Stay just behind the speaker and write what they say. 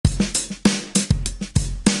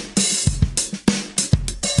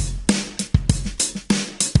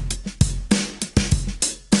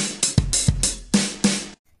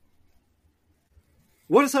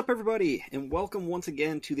What is up, everybody, and welcome once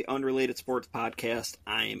again to the Unrelated Sports Podcast.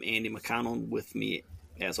 I am Andy McConnell. With me,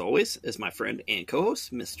 as always, is my friend and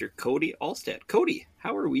co-host, Mr. Cody Allstead. Cody,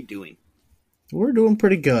 how are we doing? We're doing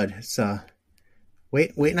pretty good. It's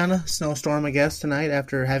waiting on a snowstorm, I guess, tonight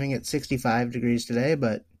after having it 65 degrees today.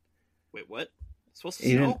 But wait, what? It's supposed to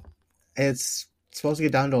snow? It's supposed to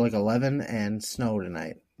get down to like 11 and snow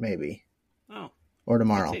tonight, maybe. Oh, or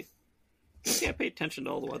tomorrow. Yeah, pay attention to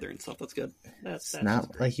all the weather and stuff. That's good. That's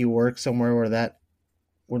not like you work somewhere where that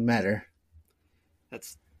would matter.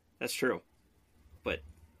 That's true. But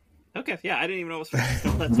okay, yeah, I didn't even know it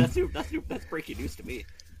was that's breaking news to me.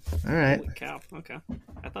 All right. Holy cow. Okay.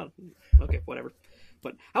 I thought whatever.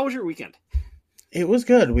 But how was your weekend? It was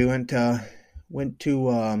good. We went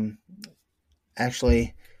to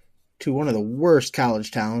actually to one of the worst college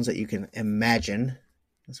towns that you can imagine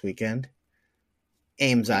this weekend.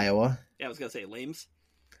 Ames, Iowa. Yeah, I was going to say Lames.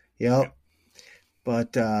 Yep. Okay.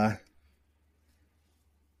 But got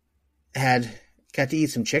to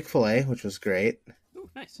eat some Chick-fil-A, which was great. Oh,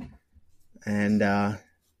 nice. And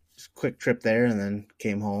just a quick trip there, and then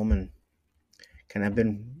came home and kind of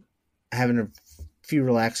been having a few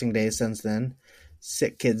relaxing days since then.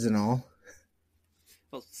 Sick kids and all.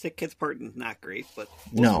 Well, sick kids part not great, but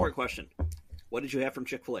no. More question. What did you have from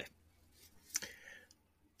Chick-fil-A?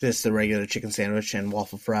 Just the regular chicken sandwich and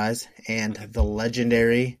waffle fries, and the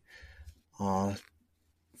legendary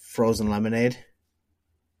frozen lemonade.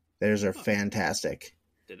 Theirs are fantastic.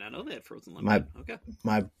 Did not know they had frozen lemonade.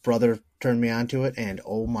 My brother turned me on to it, and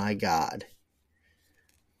oh my god,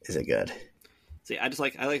 is it good? See, I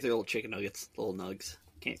like the little chicken nuggets, little nugs.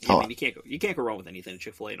 You can't go wrong with anything at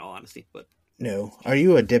Chick-fil-A, in all honesty. But no, are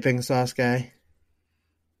you a dipping sauce guy?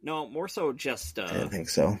 No, more so just. I didn't think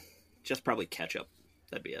so. Just probably ketchup.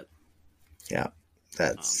 That'd be it. Yeah,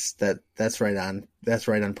 that's right on. That's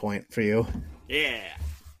right on point for you. Yeah.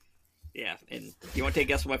 And you want to take a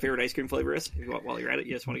guess what my favorite ice cream flavor is? While you're at it,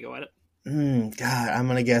 you just want to go at it. God, I'm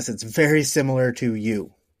gonna guess it's very similar to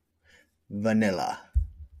you. Vanilla.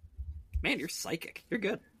 Man, you're psychic. You're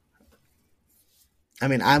good. I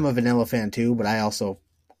mean, I'm a vanilla fan too, but I also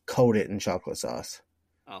coat it in chocolate sauce.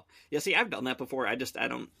 Oh, yeah. See, I've done that before. I don't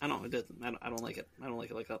like it. I don't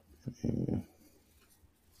like it like that.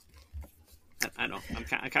 I know. I'm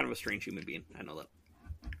kind of a strange human being. I know that.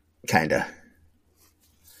 Kinda.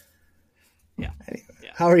 Yeah. Anyway,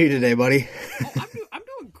 yeah. How are you today, buddy? I'm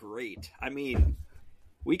doing great. I mean,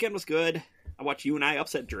 weekend was good. I watched UNI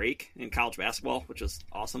upset Drake in college basketball, which was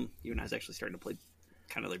awesome. UNI's actually starting to play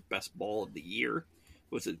kind of their best ball of the year,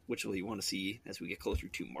 which we want to see as we get closer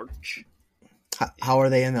to March. How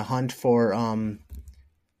are they in the hunt for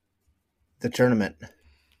the tournament?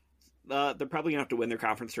 They're probably going to have to win their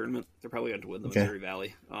conference tournament. They're probably going to win the Missouri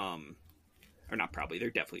Valley. Or not probably. They're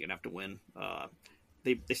definitely going to have to win.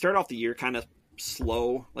 They started off the year kind of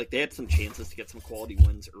slow. Like, they had some chances to get some quality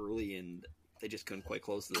wins early, and they just couldn't quite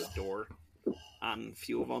close the door on a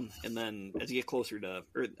few of them. And then as you get closer to,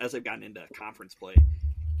 or as they've gotten into conference play,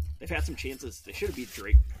 they've had some chances. They should have beat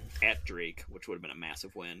Drake at Drake, which would have been a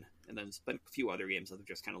massive win. And then there's been a few other games that they've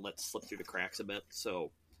just kind of let slip through the cracks a bit.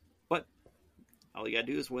 So, but all you got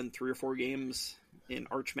to do is win 3 or 4 games in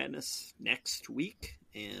Arch Madness next week,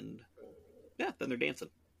 and yeah, then they're dancing.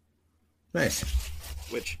 Nice.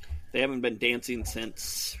 Which they haven't been dancing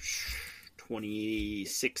since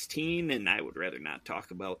 2016, and I would rather not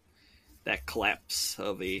talk about that collapse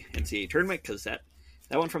of a NCAA tournament, because that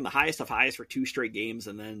went from the highest of highs for 2 straight games,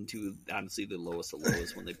 and then to honestly the lowest of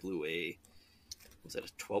lows when they blew a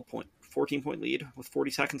 14-point lead with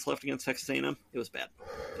 40 seconds left against Texas A&M. It was bad.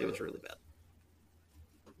 It was really bad.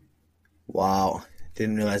 Wow.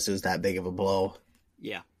 Didn't realize it was that big of a blow.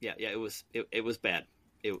 Yeah. It was bad.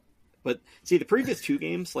 But see, the previous 2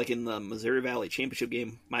 games, like in the Missouri Valley Championship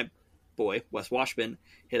game, my boy, Wes Washburn,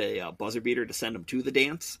 hit a buzzer beater to send them to the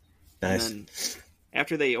dance. Nice. And then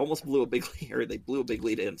after they almost blew a big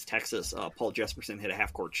lead against Texas, Paul Jesperson hit a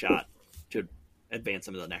half-court shot to advance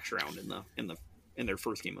them to the next round in their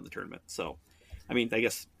first game of the tournament. So, I mean, I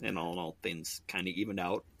guess in all, things kind of evened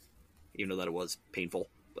out, even though that it was painful.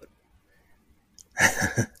 But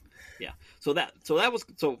yeah, so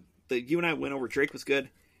the UNI win over Drake was good,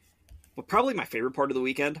 but probably my favorite part of the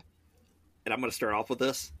weekend, and I'm going to start off with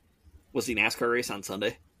this, was the NASCAR race on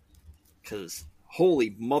Sunday, because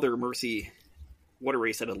holy mother mercy, what a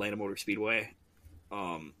race at Atlanta Motor Speedway.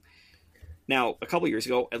 Now, a couple years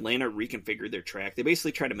ago, Atlanta reconfigured their track. They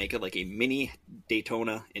basically tried to make it like a mini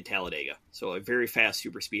Daytona and Talladega. So a very fast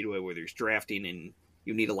super speedway where there's drafting and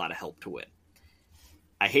you need a lot of help to win.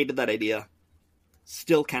 I hated that idea.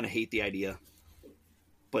 Still kind of hate the idea.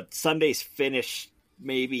 But Sunday's finish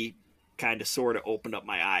maybe kind of sort of opened up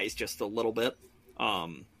my eyes just a little bit.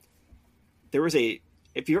 There was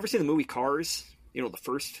if you ever seen the movie Cars, the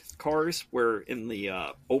first Cars, where in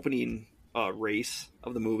the opening race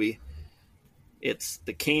of the movie, it's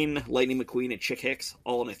the Kane, Lightning McQueen, and Chick Hicks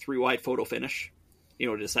all in a 3-wide photo finish,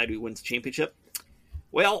 to decide who wins the championship.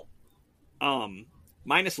 Well,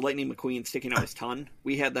 minus Lightning McQueen sticking out his tongue,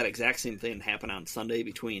 we had that exact same thing happen on Sunday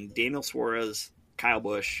between Daniel Suarez, Kyle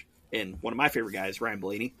Busch, and one of my favorite guys, Ryan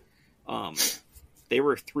Blaney. They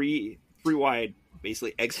were three wide,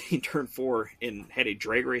 basically exiting turn 4, and had a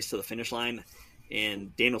drag race to the finish line,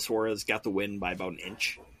 and Daniel Suarez got the win by about an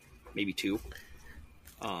inch, maybe 2.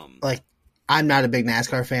 I'm not a big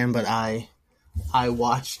NASCAR fan, but I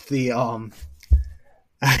watched the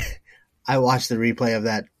I watched the replay of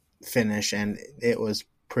that finish, and it was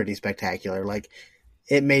pretty spectacular.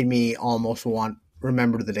 It made me almost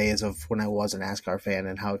remember the days of when I was a NASCAR fan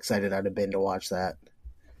and how excited I'd have been to watch that.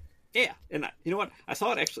 Yeah, and you know what? I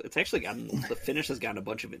saw it it's actually gotten, the finish has gotten a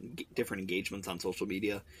bunch of different engagements on social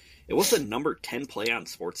media. It was the number 10 play on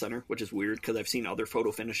SportsCenter, which is weird because I've seen other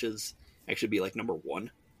photo finishes actually be number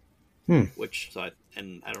 1. Which, I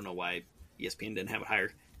don't know why ESPN didn't have it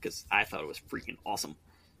higher, because I thought it was freaking awesome.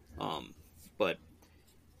 But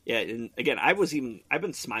yeah, and again, I've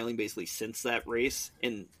been smiling basically since that race,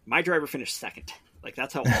 and my driver finished second.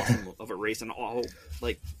 That's how awesome of a race and all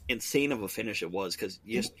insane of a finish it was, because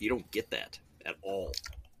you don't get that at all.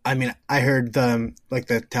 I mean, I heard the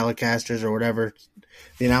telecasters or whatever,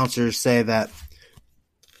 the announcers say that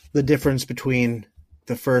the difference between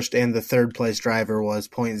the first and the third place driver was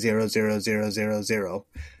 0.00000.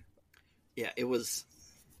 Yeah, it was.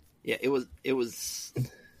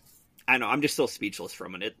 I know. I'm just still speechless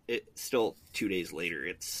from it. It's still 2 days later.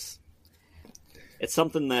 It's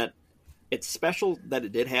something that it's special that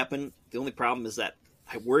it did happen. The only problem is that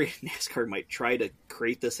I worry NASCAR might try to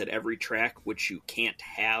create this at every track, which you can't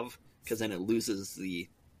have, because then it loses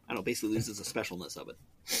basically loses the specialness of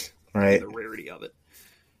it, right? The rarity of it.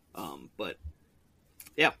 But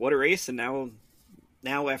yeah, what a race! And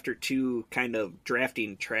now after 2 kind of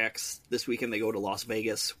drafting tracks this weekend, they go to Las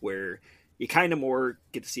Vegas, where you kind of more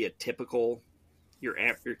get to see your typical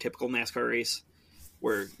NASCAR race,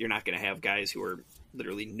 where you're not going to have guys who are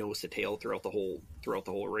literally nose to tail throughout the whole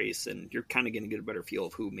race, and you're kind of going to get a better feel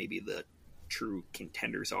of who maybe the true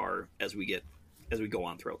contenders are as we go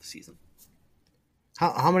on throughout the season.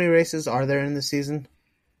 How many races are there in the season?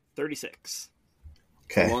 36.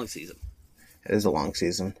 Okay, it's a long season. It is a long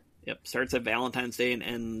season. Yep, starts at Valentine's Day and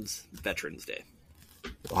ends Veterans Day.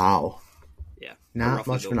 Wow. Yeah, not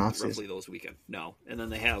much of an off season. Roughly those weekend. No, and then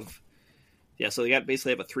they have. Yeah, so they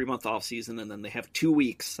basically have a 3-month off season, and then they have 2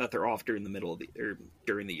 weeks that they're off during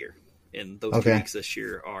during the year. And those 2 weeks this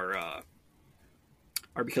year are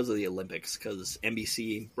because of the Olympics, because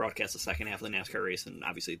NBC broadcasts the second half of the NASCAR race, and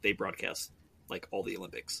obviously they broadcast all the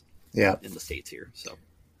Olympics. Yeah. In the States here, so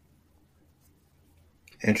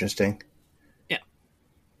interesting. Yeah.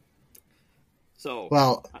 So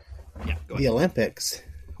well, go ahead. The Olympics.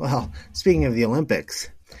 Well, speaking of the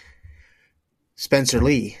Olympics, Spencer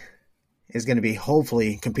Lee is going to be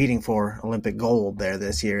hopefully competing for Olympic gold there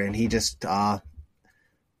this year, and he just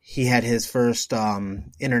he had his first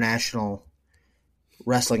international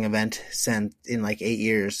wrestling event in 8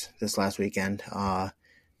 years this last weekend,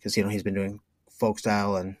 because he's been doing folk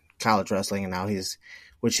style and college wrestling, and now he's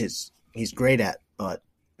great at, but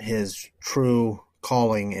his true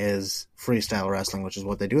calling is freestyle wrestling, which is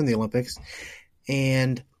what they do in the Olympics.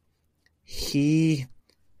 And he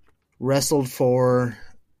wrestled for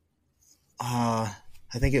I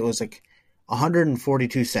think it was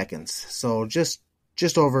 142 seconds, so just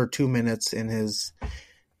over 2 minutes in his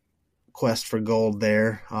quest for gold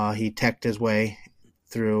there. He teched his way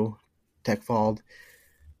through, tech-falled,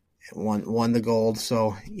 won the gold.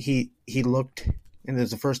 So he looked, and it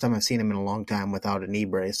was the first time I've seen him in a long time without a knee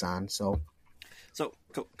brace on. So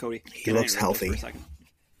Cody, he looks healthy. For a second?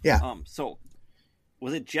 Yeah. So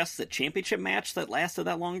was it just the championship match that lasted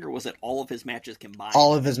that long, or was it all of his matches combined?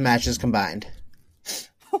 All of his matches combined.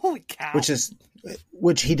 Holy cow!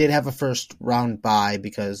 Which he did have a first round bye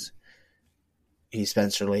because he's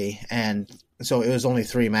Spencer Lee, and so it was only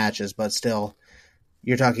 3 matches, but still,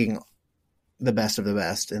 you're talking the best of the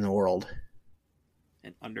best in the world.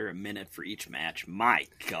 And under a minute for each match. My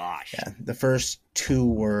gosh. Yeah, the first 2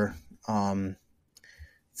 were 35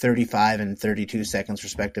 and 32 seconds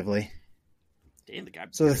respectively. Damn, the guy.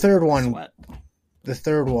 So the third one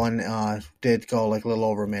did go a little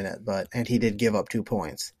over a minute, and he did give up 2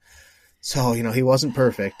 points. So, he wasn't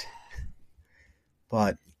perfect,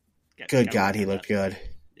 but good God, he looked good.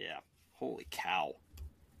 Yeah. Holy cow.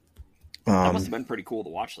 That must have been pretty cool to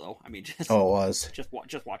watch, though. I mean, it was. Just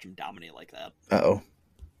watch him dominate like that.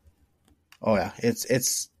 Oh yeah,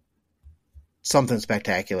 it's something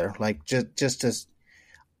spectacular. Like just as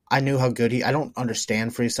I knew how good I don't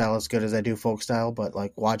understand freestyle as good as I do folk style, but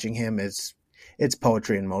like watching him it's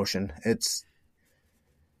poetry in motion.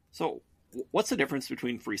 So what's the difference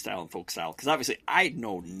between freestyle and folk style? Because obviously I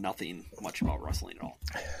know nothing much about wrestling at all.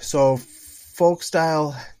 So folk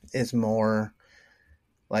style is more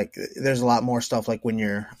like there's a lot more stuff like when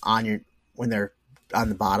they're on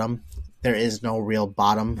the bottom. There is no real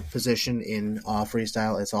bottom position in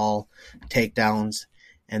freestyle. It's all takedowns.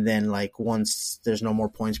 And then, like, once there's no more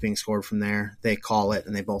points being scored from there, they call it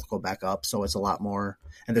and they both go back up. So it's a lot more.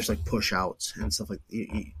 And there's, like, push outs and stuff like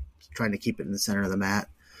you trying to keep it in the center of the mat.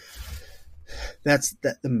 That's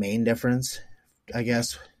the main difference, I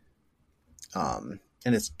guess. And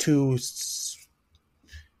it's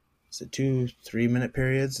 3-minute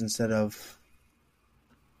periods instead of.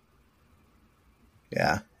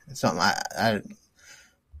 Yeah. It's something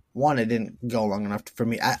it didn't go long enough for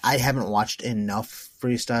me. I haven't watched enough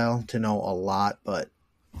freestyle to know a lot, but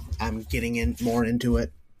I'm getting more into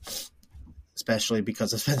it, especially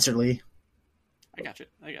because of Spencer Lee. I got you.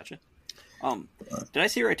 Did I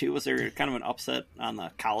see right too? Was there kind of an upset on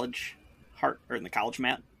the college in the college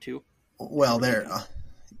mat too? Well, there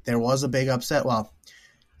was a big upset. Well,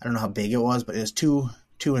 I don't know how big it was, but it was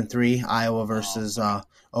 2-3. Iowa versus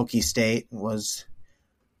Okie State was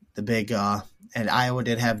the big, and Iowa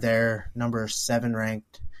did have their number 7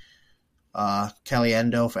 ranked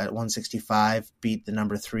Caliendo at 165 beat the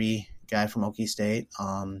number 3 guy from Okie State.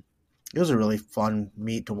 It was a really fun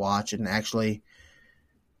meet to watch, and actually,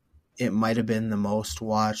 it might have been the most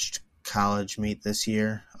watched college meet this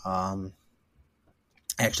year.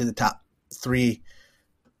 Actually, the top three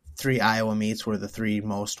Iowa meets were the 3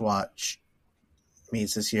 most watched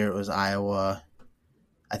meets this year. It was Iowa.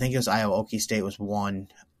 I think it was Iowa Okie State was 1.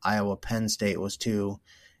 Iowa Penn State was 2,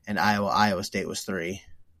 and Iowa State was 3,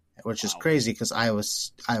 which is crazy because Iowa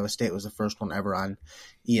State was the first one ever on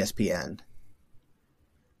ESPN.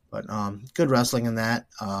 But good wrestling in that.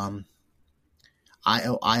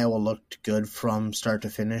 Iowa looked good from start to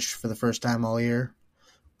finish for the first time all year,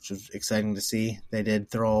 which was exciting to see. They did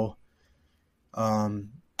throw our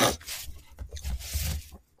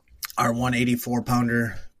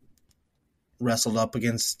 184-pounder wrestled up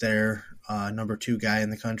against their number 2 guy in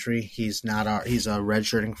the country. He's a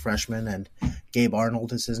redshirting freshman, and Gabe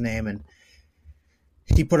Arnold is his name, and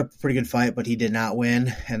he put up a pretty good fight, but he did not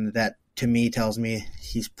win, and that to me tells me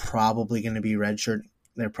he's probably going to be redshirt.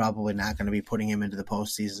 They're probably not going to be putting him into the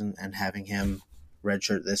postseason and having him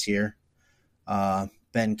redshirt this year. Ben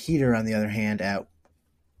Keeter, on the other hand, at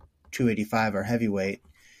 285 or heavyweight,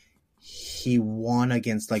 he won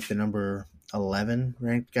against like the number 11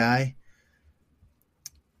 ranked guy.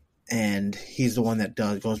 And he's the one that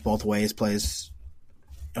goes both ways.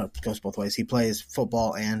 He plays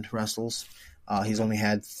football and wrestles. He's only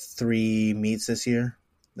had 3 meets this year,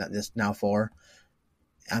 now 4.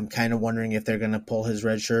 I'm kind of wondering if they're going to pull his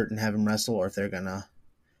red shirt and have him wrestle, or if they're going to.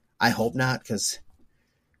 I hope not, because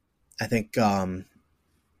I think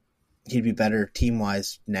he'd be better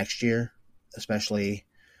team-wise next year, especially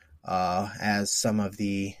as some of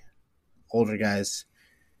the older guys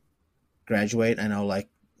graduate. I know, like,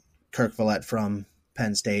 Kirk Vallette from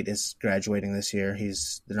Penn State is graduating this year.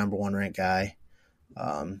 He's the number 1 ranked guy.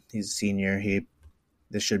 He's a senior.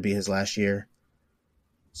 This should be his last year.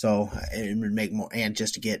 So it would make more, and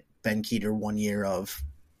just to get Ben Keeter 1 year of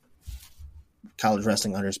college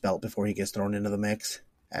wrestling under his belt before he gets thrown into the mix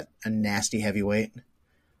at a nasty heavyweight.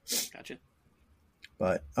 Gotcha.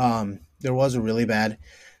 But there was a really bad.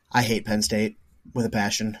 I hate Penn State with a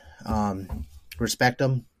passion. Respect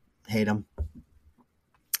them, hate them.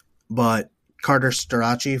 But Carter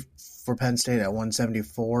Starachi for Penn State at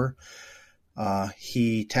 174,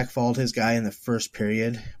 he tech-falled his guy in the first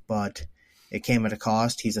period, but it came at a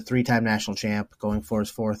cost. He's a 3-time national champ, going for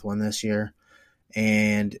his 4th one this year,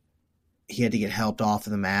 and he had to get helped off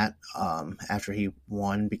of the mat after he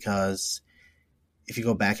won, because if you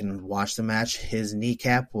go back and watch the match, his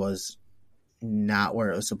kneecap was not where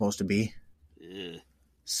it was supposed to be. Yeah.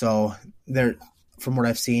 So from what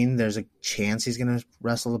I've seen, there's a chance he's going to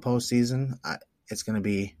wrestle the postseason. It's going to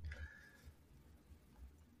be.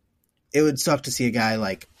 It would suck to see a guy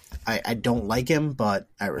like I don't like him, but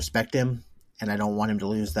I respect him, and I don't want him to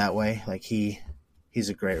lose that way. Like he's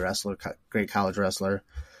a great wrestler, great college wrestler.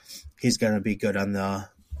 He's going to be good on the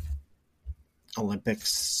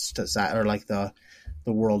Olympics or like the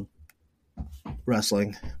world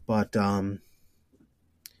wrestling, but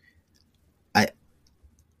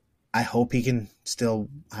I hope he can still.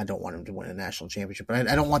 I don't want him to win a national championship, but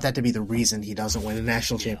I don't want that to be the reason he doesn't win a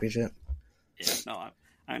national championship. Yeah, no,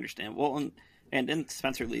 I understand. Well, and didn't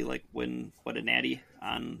Spencer Lee win a natty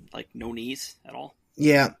on no knees at all?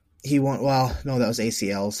 Yeah, he won. Well, no, that was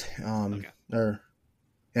ACLs.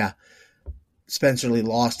 Spencer Lee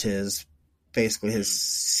lost his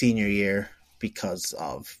senior year because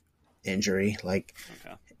of injury,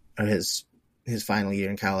 or his final year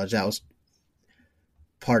in college. That was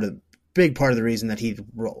big part of the reason that he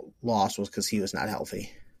lost was because he was not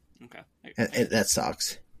healthy. Okay, that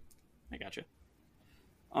sucks. I gotcha.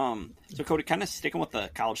 So Cody, kind of sticking with the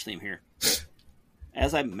college theme here.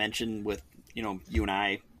 As I mentioned with you and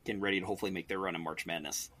I getting ready to hopefully make their run in March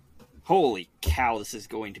Madness. Holy cow, this is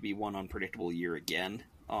going to be one unpredictable year again.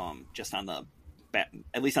 Just on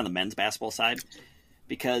at least on the men's basketball side,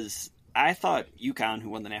 because I thought UConn, who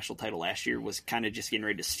won the national title last year, was kind of just getting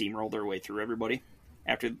ready to steamroll their way through everybody.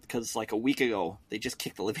 Because a week ago they just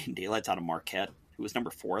kicked the living daylights out of Marquette, who was number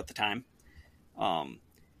 4 at the time,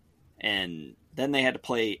 and then they had to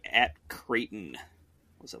play at Creighton.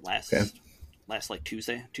 Was it last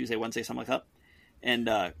Tuesday, Wednesday, something like that? And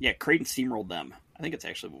Creighton steamrolled them. I think it's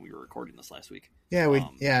actually when we were recording this last week. Yeah,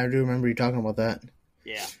 I do remember you talking about that.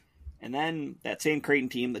 Yeah. And then that same Creighton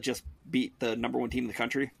team that just beat the number 1 team in the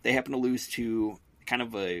country, they happened to lose to kind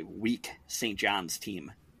of a weak St. John's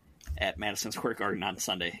team at Madison Square Garden on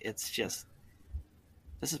Sunday. It's just,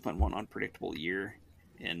 this has been one unpredictable year.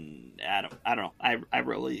 And I don't know. I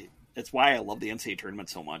really, it's why I love the NCAA tournament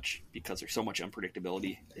so much, because there's so much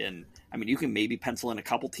unpredictability. And I mean, you can maybe pencil in a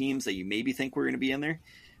couple teams that you maybe think we're going to be in there.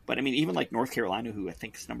 But I mean, even North Carolina, who I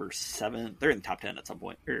think is number 7, they're in the top 10 at some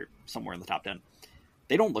point, or somewhere in the top 10.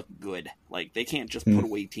 They don't look good. They can't just put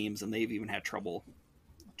away teams, and they've even had trouble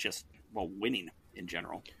winning in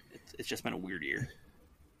general. It's just been a weird year.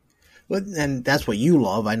 Well, and that's what you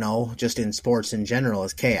love, I know, just in sports in general,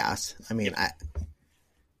 is chaos. I mean,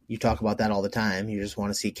 you talk about that all the time. You just want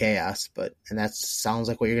to see chaos, and that sounds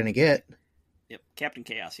like what you're going to get. Yep, Captain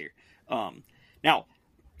Chaos here. Now,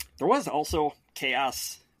 there was also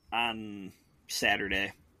chaos on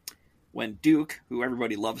Saturday when Duke, who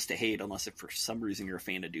everybody loves to hate, unless if for some reason you're a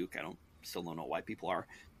fan of Duke, still don't know why people are,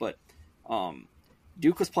 but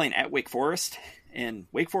Duke was playing at Wake Forest, and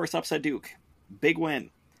Wake Forest upset Duke. Big win.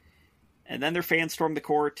 And then their fans stormed the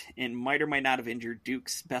court and might or might not have injured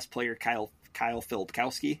Duke's best player, Kyle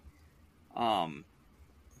Filipkowski. I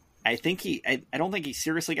don't think he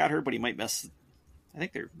seriously got hurt, but he might miss. I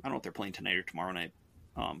don't know if they're playing tonight or tomorrow night,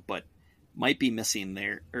 but might be missing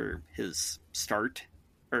his start,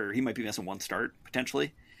 or he might be missing one start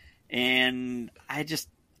potentially. And I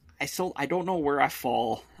don't know where I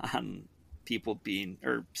fall on people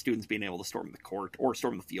students being able to storm the court or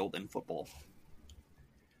storm the field in football.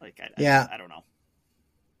 I don't know.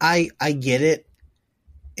 I get it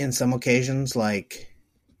in some occasions, when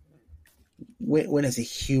it's a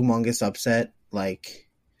humongous upset,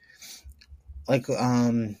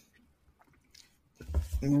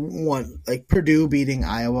 Purdue beating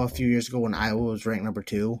Iowa a few years ago when Iowa was ranked number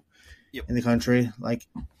 2 in the country,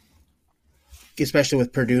 especially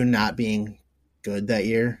with Purdue not being good that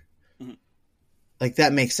year. Mm-hmm.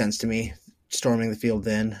 That makes sense to me, storming the field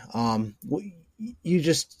then. You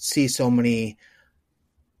just see so many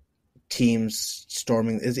teams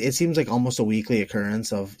storming. It seems like almost a weekly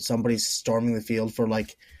occurrence of somebody storming the field for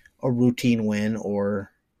a routine win, or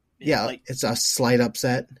it's a slight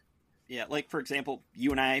upset. Yeah, for example, you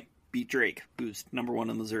and I beat Drake, who's number 1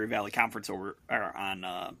 in the Missouri Valley Conference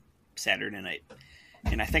on Saturday night.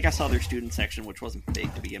 And I think I saw their student section, which wasn't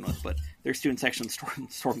big to begin with, but their student section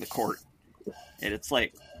stormed the court. And it's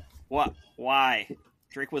what? Why?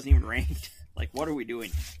 Drake wasn't even ranked. What are we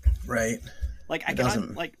doing? Right. I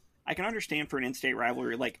can understand for an in-state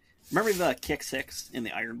rivalry. Remember the kick 6 in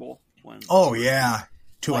the Iron Bowl? Oh yeah,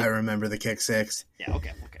 I remember the kick 6. Yeah.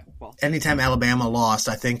 Okay. Well, anytime Alabama lost,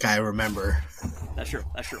 I think I remember. That's true.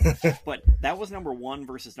 But that was number 1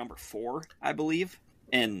 versus number 4, I believe.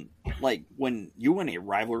 And when you win a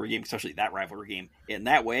rivalry game, especially that rivalry game, in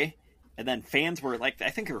that way. And then fans were I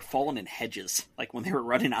think they were falling in hedges, when they were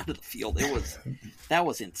running onto the field. That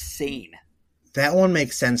was insane. That one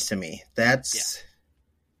makes sense to me. That's,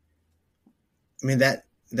 I mean, that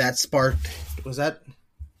sparked,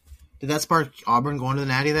 did that spark Auburn going to the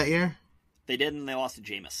Natty that year? They did, and they lost to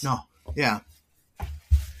Jameis. No. Yeah.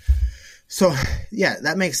 So, yeah,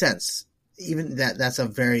 that makes sense. Even that's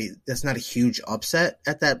not a huge upset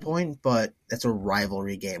at that point, but that's a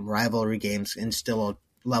rivalry game. Rivalry games instill a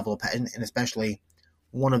level of, and especially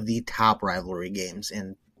one of the top rivalry games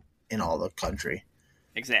in all the country.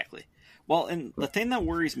 Exactly. Well, and the thing that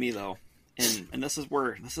worries me, though, and this is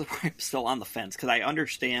where I'm still on the fence, because I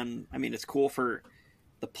understand. I mean, it's cool for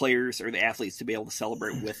the players or the athletes to be able to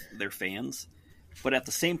celebrate with their fans, but at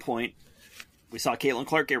the same point, we saw Caitlin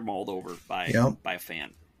Clark get mauled over by a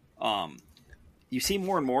fan. You see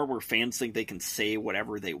more and more where fans think they can say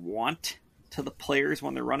whatever they want to the players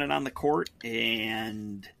when they're running on the court,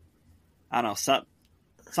 and I don't know,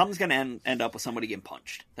 something's going to end up with somebody getting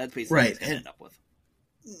punched. That's basically what it's going to end up with.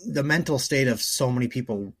 The mental state of so many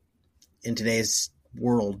people in today's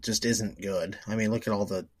world just isn't good. I mean, look at all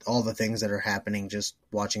the things that are happening just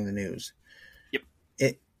watching the news. Yep.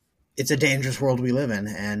 It's a dangerous world we live in,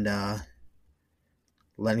 and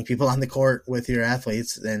letting people on the court with your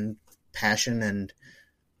athletes and passion and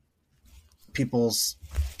people's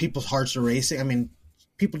hearts are racing. I mean,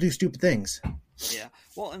 people do stupid things. Yeah.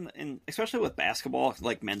 Well, and especially with basketball,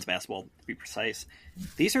 like men's basketball, to be precise,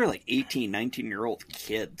 these are like 18, 19-year-old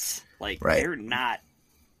kids. Like, they're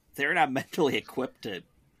not mentally equipped to,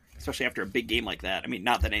 especially after a big game like that. I mean,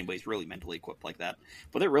 not that anybody's really mentally equipped like that,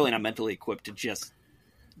 but they're really not mentally equipped to just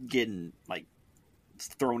getting, like,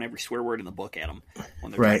 throwing every swear word in the book at them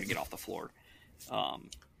when they're trying to get off the floor.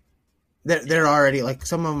 They're already, like,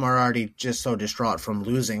 some of them are already just so distraught from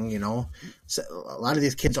losing, you know. So a lot of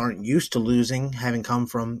these kids aren't used to losing, having come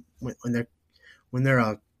from, when they're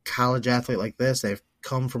a college athlete like this, they've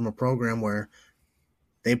come from a program where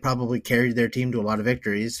they probably carried their team to a lot of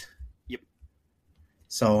victories. Yep.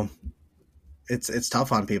 So it's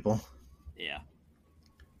tough on people. Yeah.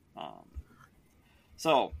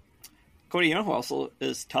 So, Cody, you know who else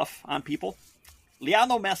is tough on people?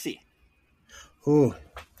 Lionel Messi. Ooh.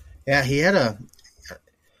 Yeah, he had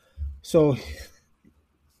so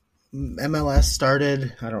MLS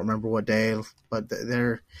started, I don't remember what day, but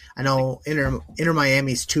I know Inter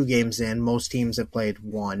Miami's 2 games in. Most teams have played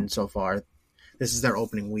 1 so far. This is their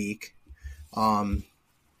opening week. Inter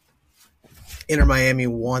Miami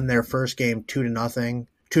won their first game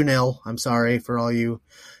 2-0. I'm sorry for all you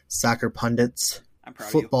soccer pundits. I'm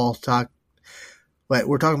proud Football of you. Talk. But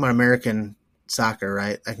we're talking about American soccer,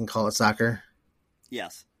 right? I can call it soccer.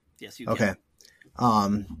 Yes. Yes, you can.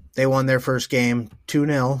 Okay. They won their first game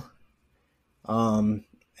 2-0. And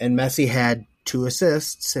Messi had 2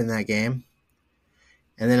 assists in that game.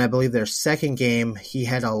 And then I believe their second game, he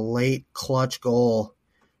had a late clutch goal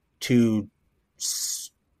to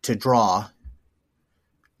draw.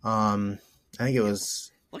 I think it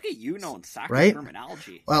was... Look at you knowing soccer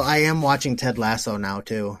terminology. Well, I am watching Ted Lasso now,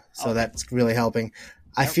 too. So that's really helping.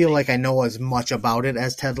 I feel like I know as much about it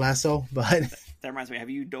as Ted Lasso, but... That reminds me, have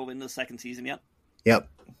you dove into the second season yet? Yep.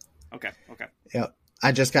 Okay. Yep.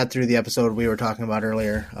 I just got through the episode we were talking about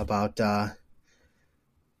earlier about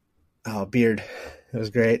Beard. It was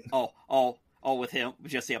great. Oh, with him?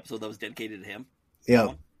 Just the episode that was dedicated to him?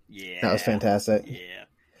 Yep. Yeah. That was fantastic. Yeah.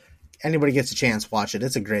 Anybody gets a chance, watch it.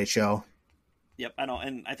 It's a great show. Yep, I know.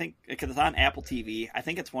 And I think, because it's on Apple TV, I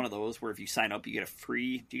think it's one of those where if you sign up, you get a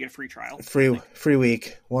free... Do you get a free trial? Free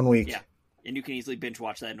week. 1 week. Yeah. And you can easily binge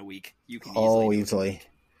watch that in a week. You can easily.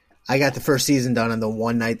 I got the first season done on the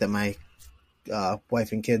one night that my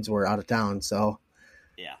wife and kids were out of town. So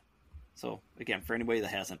yeah. So again, for anybody that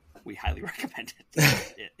hasn't, we highly recommend it.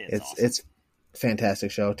 It's awesome. It's a fantastic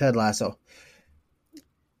show. Ted Lasso.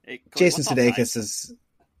 Hey, Cody, Jason Sudeikis is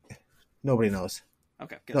nobody knows.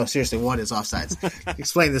 Okay. Good. No, seriously, what is offsides?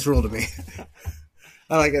 Explain this rule to me.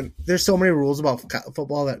 I like it. There's so many rules about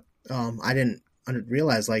football that I didn't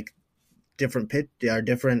realize. Like different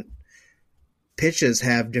pitches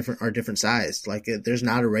are different sized. Like there's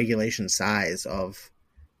not a regulation size of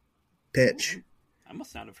pitch. I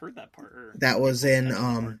must not have heard that part. That was in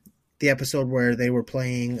the episode where they were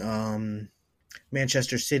playing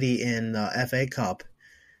Manchester City in the FA Cup.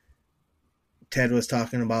 Ted was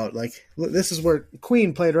talking about, like, look, this is where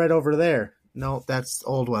Queen played right over there. No, that's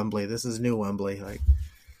old Wembley. This is new Wembley. Like,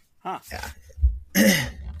 yeah.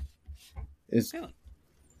 It's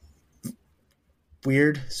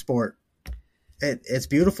weird sport. It's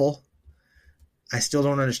beautiful. I still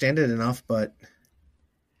don't understand it enough, but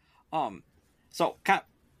so kind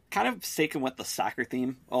of sticking with the soccer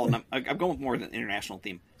theme. Oh, no, I'm going with more than international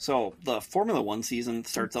theme. So the Formula One season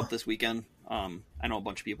starts up this weekend. I know a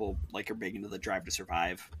bunch of people are big into the Drive to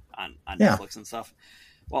Survive on Netflix and stuff.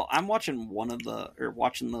 Well, I'm watching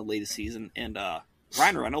watching the latest season, and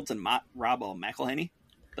Ryan Reynolds and Rob McElhenney,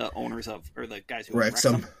 the owners of, or the guys who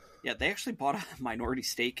Wrexham. Yeah, they actually bought a minority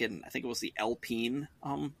stake in, I think it was the Alpine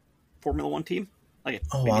Formula One team, like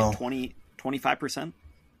maybe a 25%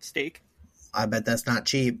 stake. I bet that's not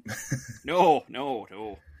cheap. No.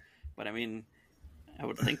 But I mean, I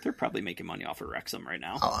would think they're probably making money off of Wrexham right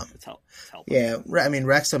now. It's helping. Yeah, I mean,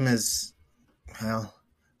 Wrexham is, well,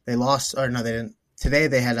 They lost, or no, they didn't. Today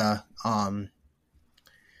they had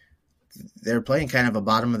they're playing kind of a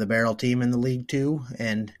bottom of the barrel team in the league too,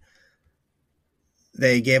 and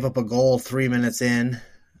they gave up a goal 3 minutes in,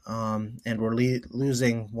 and were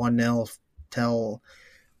losing 1-0 till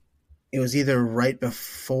it was either right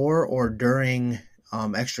before or during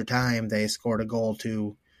extra time. They scored a goal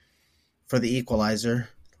for the equalizer.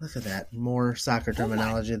 Look at that, more soccer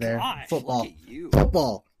terminology there. Football, look at you.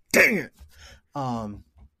 football. Dang it! I'm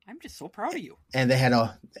just so proud of you. And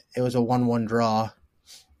it was a 1-1 draw.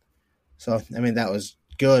 So I mean that was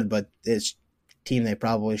good, but it's a team they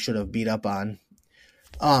probably should have beat up on.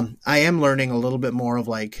 I am learning a little bit more of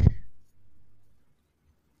like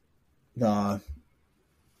the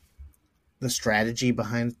strategy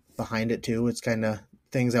behind it too. It's kind of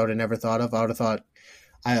things I would have never thought of.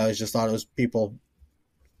 I always just thought it was people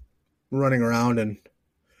running around and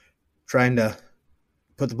trying to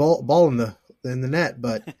put the ball in the net,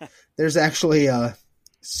 but there's actually a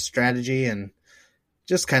strategy, and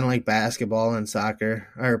just kind of like basketball and soccer,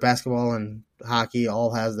 or basketball and hockey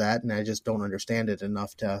all has that, and I just don't understand it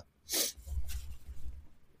enough to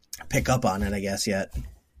pick up on it, I guess, yet.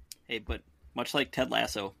 Hey, but much like Ted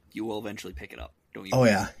Lasso, you will eventually pick it up, don't you? Oh,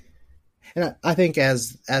 yeah. And I think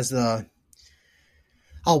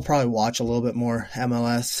I'll probably watch a little bit more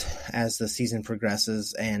MLS as the season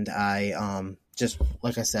progresses, and I just,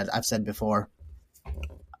 like I said, I've said before,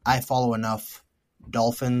 I follow enough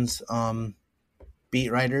Dolphins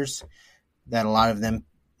beat writers that a lot of them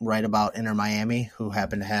write about Inter Miami, who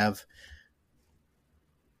happen to have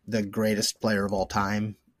the greatest player of all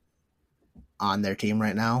time on their team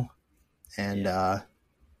right now. And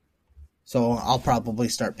so I'll probably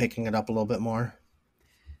start picking it up a little bit more.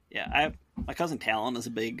 Yeah, my cousin Talon is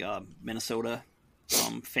a big Minnesota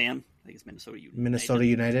fan. I think it's Minnesota United. Minnesota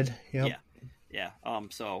United, yep. Yeah.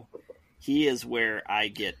 So he is where I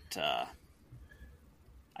get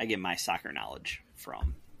my soccer knowledge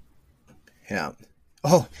from. Yeah.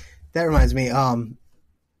 Oh, that reminds me. I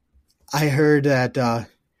heard that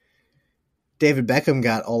David Beckham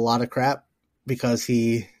got a lot of crap because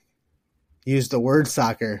he used the word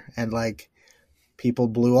soccer, and like people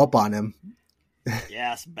blew up on him.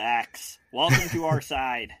 Yes, backs. Welcome to our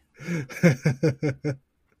side. Oh,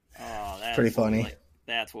 that's pretty funny.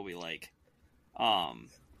 That's what we like.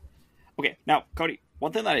 Okay, now Cody,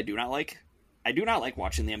 one thing that I do not like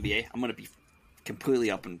watching the NBA. I'm going to be completely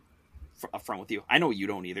upfront with you. I know you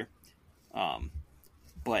don't either.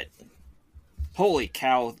 But holy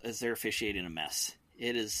cow, is their officiating a mess?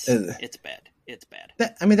 It's bad. It's bad.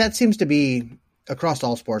 That seems to be across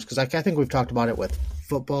all sports, because I think we've talked about it with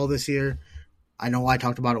football this year. I know I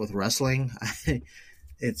talked about it with wrestling.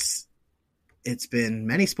 It's been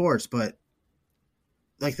many sports, but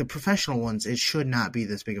like the professional ones, it should not be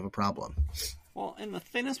this big of a problem. Well, and the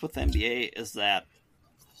thing is with the NBA is that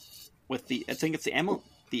I think it's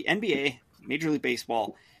the NBA, Major League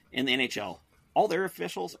Baseball, and the NHL, all their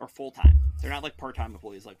officials are full-time. They're not like part-time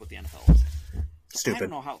employees like what the NFL is. So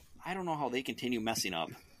Stupid. I don't know how they continue messing up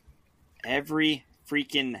every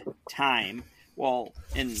freaking time. Well,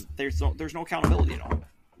 and there's no accountability at all.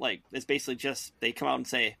 Like, it's basically just they come out and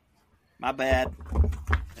say, "My bad,"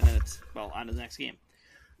 and then it's on to the next game.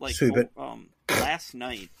 Like, last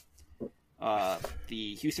night,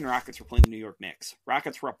 the Houston Rockets were playing the New York Knicks.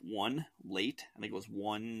 Rockets were up 1 late. I think it was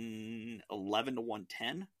 111 to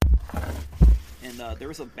 110. And there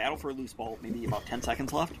was a battle for a loose ball, maybe about 10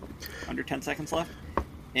 seconds left, under 10 seconds left.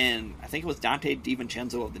 And I think it was Dante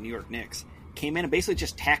DiVincenzo of the New York Knicks came in and basically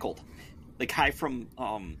just tackled the guy from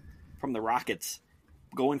the Rockets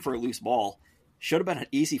going for a loose ball. Should have been an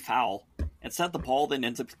easy foul. Instead, the ball then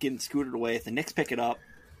ends up getting scooted away. The Knicks pick it up,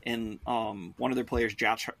 and one of their players,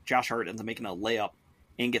 Josh Hart, ends up making a layup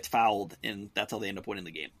and gets fouled, and that's how they end up winning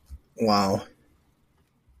the game. Wow.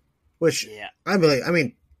 Which, yeah. I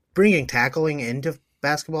mean, bringing tackling into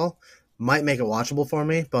basketball might make it watchable for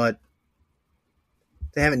me, but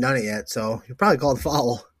they haven't done it yet, so you'll probably call it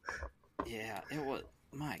foul. Yeah, it was.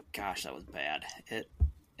 My gosh, that was bad.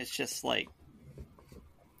 It's just like,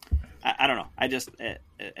 I don't know. I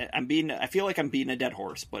feel like I'm beating a dead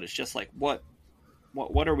horse, but it's just like, what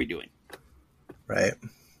are we doing? Right.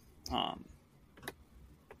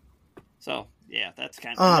 So yeah, that's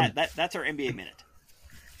kind of that's our NBA minute.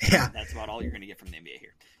 Yeah, that's about all you're going to get from the NBA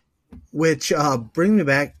here. Which bring me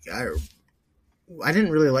back. I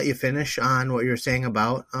didn't really let you finish on what you were saying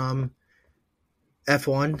about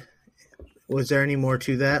F1. Was there any more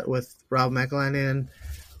to that with Rob McElhenney and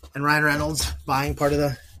Ryan Reynolds buying part of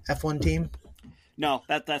the F1 team? No,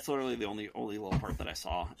 that's literally the only little part that I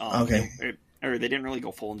saw. Okay. They didn't really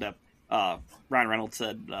go full in depth. Ryan Reynolds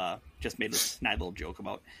said just made this snide little joke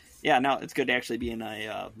about. Yeah, no, it's good to actually be in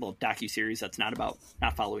a little docu-series that's not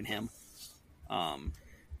following him.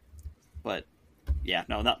 But yeah,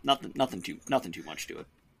 no, nothing too much to it.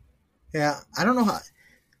 Yeah, I don't know how.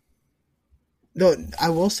 No, I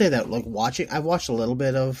will say that I've watched a little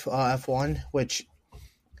bit of F1, which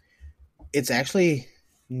it's actually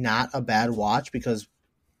not a bad watch because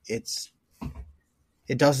it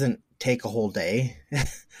doesn't take a whole day.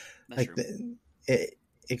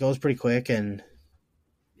 It goes pretty quick, and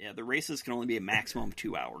yeah, the races can only be a maximum of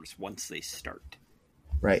 2 hours once they start.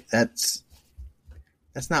 Right, that's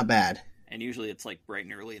not bad. And usually it's like bright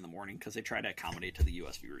and early in the morning because they try to accommodate to the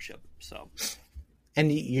U.S. viewership. So, and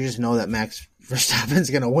you just know that Max Verstappen's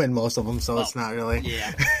going to win most of them, so it's not really.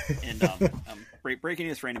 Yeah, and breaking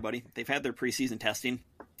news for anybody: they've had their preseason testing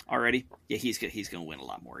already. Yeah, he's going to win a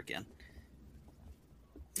lot more again.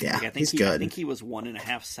 Yeah, he's good. I think he was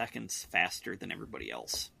 1.5 seconds faster than everybody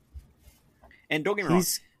else. And don't get me wrong,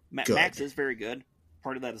 Max is very good.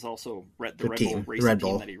 Part of that is also the Red Bull racing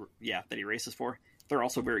team that he races for. They're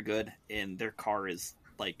also very good, and their car is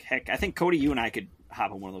like heck. I think Cody, you and I could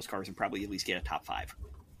hop in one of those cars and probably at least get a top 5.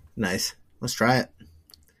 Nice. Let's try it.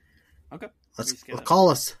 Okay. Let's call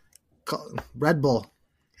us. Red Bull.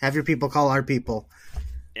 Have your people call our people.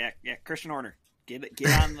 Yeah. Christian Horner, get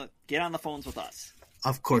on the phones with us.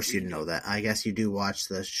 Of course you know that. I guess you do watch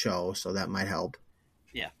the show, so that might help.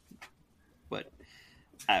 Yeah, but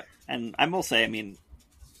and I will say, I mean,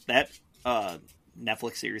 that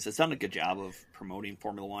Netflix series has done a good job of promoting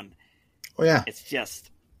Formula One. Oh yeah, it's just,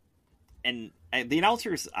 and the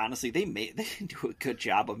announcers honestly they do a good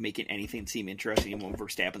job of making anything seem interesting when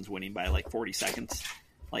Verstappen's winning by like 40 seconds.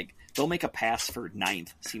 Like they'll make a pass for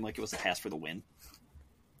 9th seem like it was a pass for the win.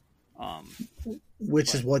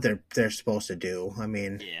 Which is what they're supposed to do. I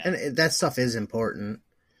mean, yeah. And that stuff is important.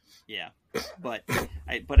 Yeah, but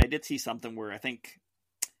I did see something where I think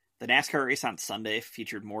the NASCAR race on Sunday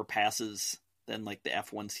featured more passes than like the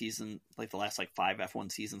F1 season, like the last like 5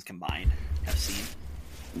 F1 seasons combined have seen.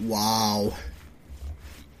 Wow.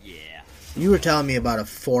 Yeah. You were telling me about a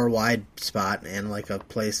 4 wide spot and like a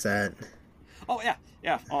place that. Oh yeah.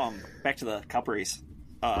 Back to the Cup race.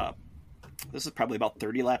 This is probably about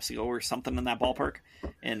 30 laps ago or something in that ballpark.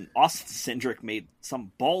 And Austin Cindric made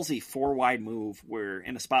some ballsy 4 wide move where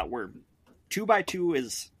in a spot where 2x2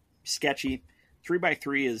 is sketchy,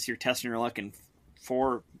 3x3 is you're testing your luck, and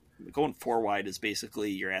going 4 wide is basically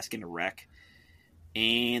you're asking to wreck.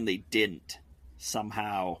 And they didn't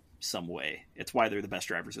somehow, some way. It's why they're the best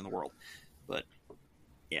drivers in the world. But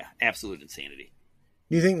yeah, absolute insanity.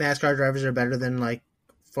 Do you think NASCAR drivers are better than like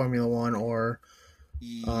Formula One or?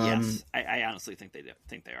 Yes, I honestly think they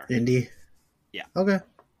are. Indy? Yeah. Okay.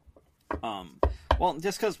 Well,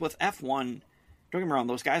 just because with F1, don't get me wrong,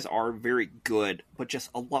 those guys are very good, but just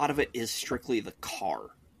a lot of it is strictly the car.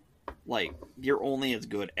 Like, you're only as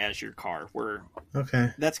good as your car.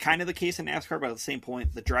 That's kind of the case in NASCAR, but at the same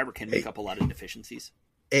point, the driver can make up a lot of deficiencies.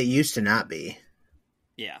 It used to not be.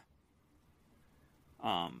 Yeah.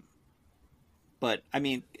 But, I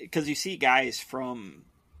mean, because you see guys from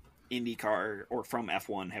IndyCar or from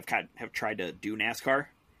F1 have tried to do NASCAR,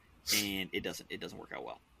 and it doesn't work out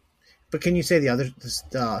well. But can you say the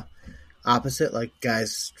opposite? Like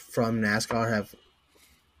guys from NASCAR have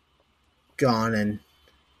gone and.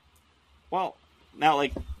 Well, now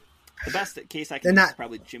like the best case I can is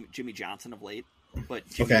probably Jimmy Johnson of late, but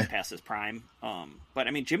Jimmy has passed his prime. But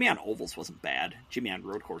I mean Jimmy on ovals wasn't bad. Jimmy on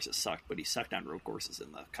road courses sucked, but he sucked on road courses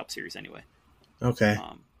in the Cup Series anyway. Okay.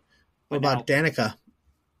 What about Danica?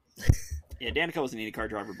 Yeah, Danica was an IndyCar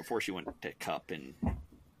driver before she went to Cup, and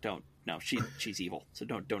she's evil. So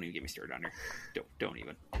don't even get me started on her. Don't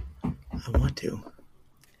even. I want to.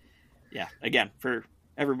 Yeah, again, for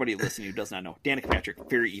everybody listening who does not know, Danica Patrick,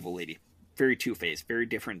 very evil lady, very two-faced, very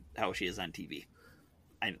different how she is on TV.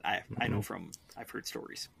 I know from I've heard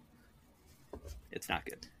stories. It's not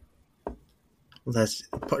good. Well,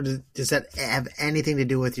 does that have anything to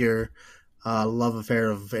do with your love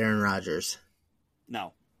affair of Aaron Rodgers?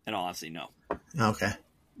 No. In all honesty, no. Okay.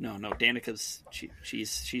 No. Danica's she's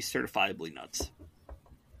certifiably nuts.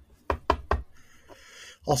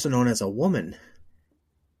 Also known as a woman.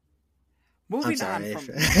 Moving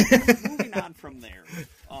on from there.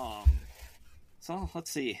 So let's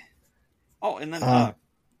see. Oh, and then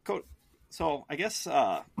so I guess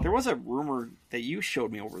there was a rumor that you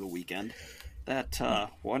showed me over the weekend that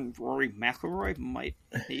one Rory McIlroy might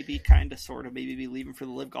maybe kind of sort of maybe be leaving for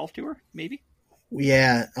the Live Golf Tour, maybe.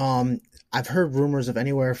 Yeah, I've heard rumors of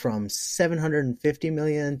anywhere from $750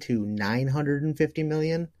 million to $950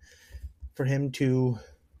 million for him to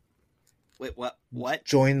wait, what?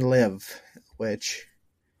 Join Live, which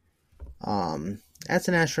That's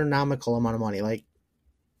an astronomical amount of money. Like,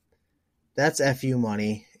 that's FU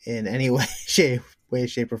money in any way, shape,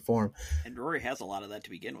 or form. And Rory has a lot of that to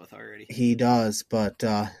begin with already. He does, but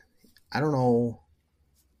I don't know.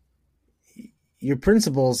 Your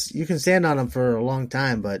principals, you can stand on them for a long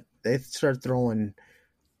time, but they start throwing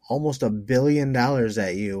almost $1 billion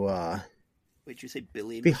at you. Wait, did you say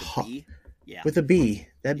billion with a B? Yeah. With a B.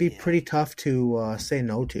 That'd be pretty tough to say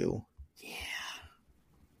no to.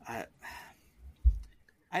 Yeah.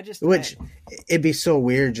 It'd be so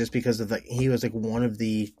weird just because of he was like one of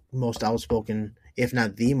the most outspoken, if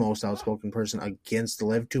not the most outspoken person against the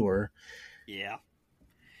Live Tour. Yeah.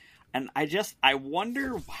 And I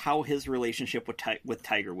wonder how his relationship with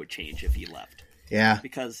Tiger would change if he left. Yeah.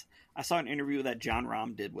 Because I saw an interview that John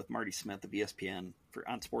Rahm did with Marty Smith of ESPN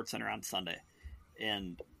on SportsCenter on Sunday.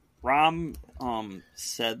 And Rahm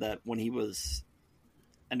said that when he was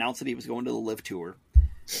announced that he was going to the Live Tour,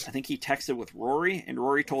 I think he texted with Rory, and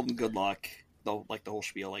Rory told him good luck, though, like the whole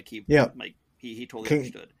spiel. Like he totally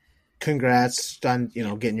understood. Congrats on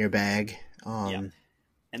getting your bag. Yeah.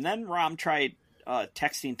 And then Rahm tried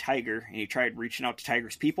texting Tiger, and he tried reaching out to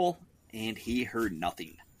Tiger's people, and he heard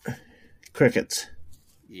nothing. Crickets.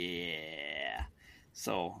 Yeah.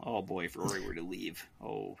 So, oh boy, if Rory were to leave,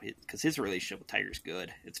 because his relationship with Tiger's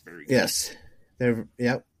good. It's very good. Yes.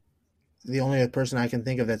 Yep. The only person I can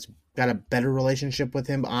think of that's got a better relationship with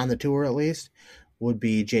him on the tour, at least, would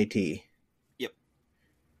be JT. Yep.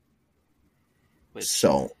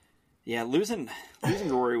 Yeah, losing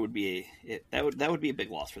Rory would be that would be a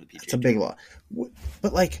big loss for the PGA. It's a big loss.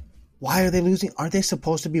 But like, why are they losing? Aren't they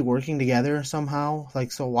supposed to be working together somehow?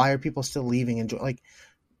 Like, so why are people still leaving? And like,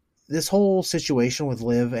 this whole situation with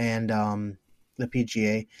Liv and the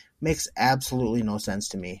PGA makes absolutely no sense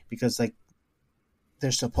to me, because like,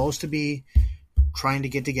 they're supposed to be trying to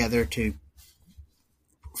get together to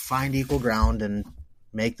find equal ground and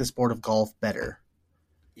make the sport of golf better.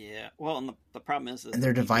 Yeah, well, and the problem is and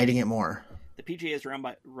they're dividing it more. The PGA is run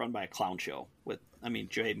by a clown show with,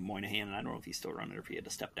 Jay Moynihan, and I don't know if he's still running or if he had to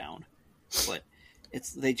step down, but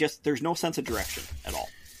there's no sense of direction at all,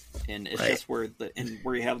 and it's just where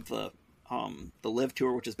you have the Live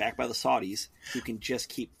Tour, which is backed by the Saudis, who can just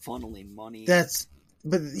keep funneling money. There's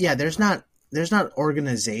not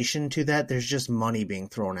organization to that. There's just money being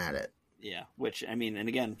thrown at it. Yeah, which and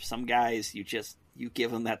again, some guys you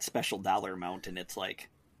give them that special dollar amount, and it's like,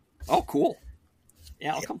 oh, cool.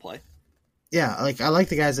 Yeah, I'll come play. Yeah, like I like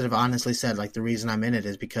the guys that have honestly said, like, the reason I'm in it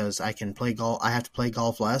is because I can play golf. I have to play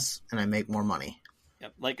golf less, and I make more money.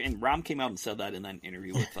 Yep. And Rahm came out and said that in that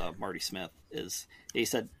interview with Marty Smith. He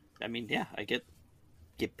said, I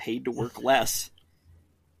get paid to work less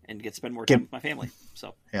and spend more time with my family.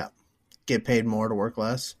 So yeah, get paid more to work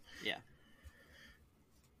less. Yeah.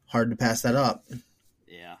 Hard to pass that up.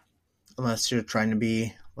 Yeah. Unless you're trying to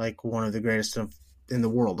be like one of the greatest in the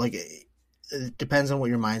world. Like, it depends on what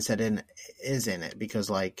your mindset is in it, because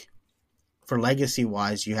like, for legacy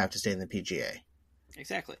wise, you have to stay in the PGA.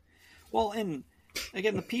 Exactly. Well, and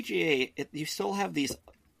again, the PGA, you still have these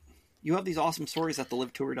awesome stories that the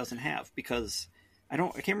Live Tour doesn't have, because I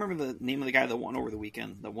can't remember the name of the guy that won over the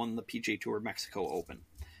weekend, that won the PGA Tour Mexico Open,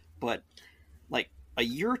 but like a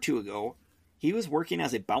year or two ago, he was working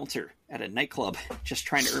as a bouncer at a nightclub, just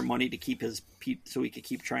trying to earn money to keep so he could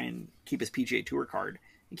keep his PGA Tour card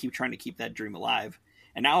and keep trying to keep that dream alive.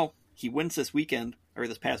 And now he wins this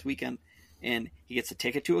past weekend, and he gets a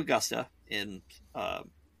ticket to Augusta at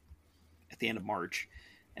the end of March,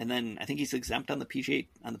 and then I think he's exempt on the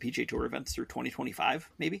PGA Tour events through 2025,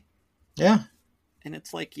 maybe. Yeah. And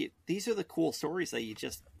it's like, these are the cool stories that you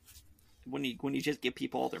just when you just give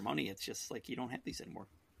people all their money, it's just like you don't have these anymore.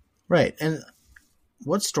 Right. And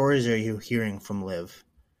what stories are you hearing from Liv?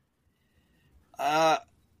 I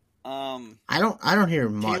don't hear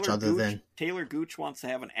much than Taylor Gooch wants to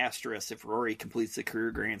have an asterisk if Rory completes the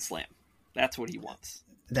career Grand Slam. That's what he wants.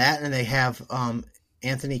 That, and they have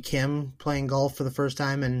Anthony Kim playing golf for the first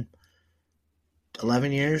time in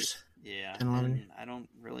 11 years. Yeah. I don't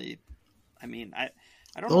really. I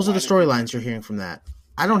don't. Those are the storylines you're hearing from that.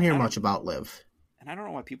 I don't hear much about Liv. And I don't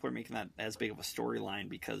know why people are making that as big of a storyline,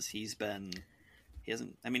 because he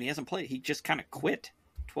hasn't played. He just kind of quit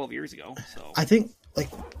 12 years ago. So I think, like,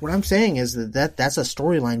 what I'm saying is that's a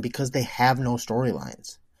storyline because they have no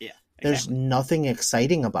storylines. Yeah. Exactly. There's nothing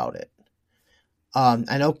exciting about it.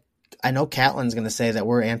 I know Catlin's going to say that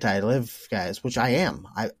we're anti-Liv guys, which I am.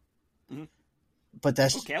 But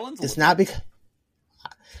it's not because,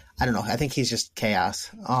 I don't know. I think he's just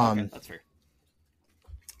chaos. Okay, that's fair.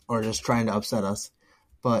 Or just trying to upset us.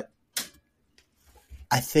 But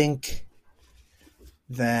I think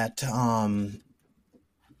that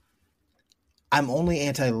I'm only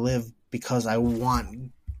anti-live because I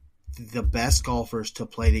want the best golfers to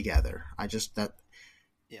play together.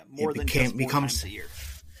 More than just 4 times a year.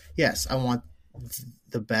 Yes, I want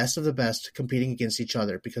the best of the best competing against each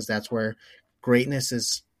other because that's where greatness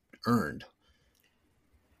is earned.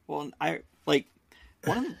 Well, I like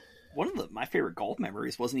one of my favorite golf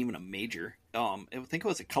memories wasn't even a major. I think it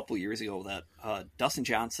was a couple years ago that Dustin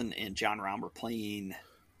Johnson and John Rahm were playing.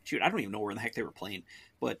 Shoot, I don't even know where in the heck they were playing,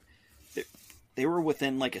 but they were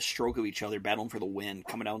within like a stroke of each other, battling for the win,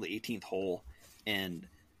 coming down the 18th hole, and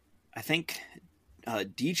I think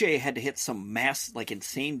DJ had to hit some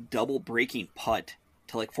insane double breaking putt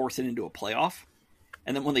to like force it into a playoff,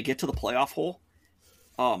 and then when they get to the playoff hole,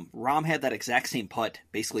 Rahm had that exact same putt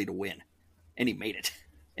basically to win, and he made it.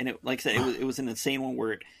 And it, like I said, it was an insane one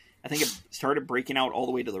where I think it started breaking out all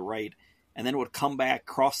the way to the right, and then it would come back,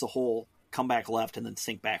 cross the hole, come back left, and then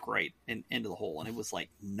sink back right and into the hole, and it was like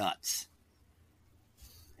nuts.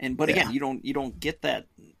 But again, you don't get that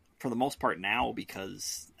for the most part now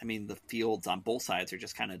because I mean the fields on both sides are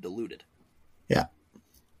just kind of diluted. Yeah,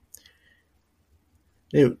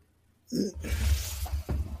 dude,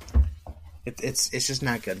 it's just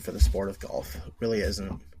not good for the sport of golf. It really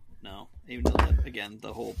isn't. No, even though again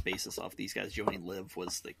the whole basis of these guys joining Live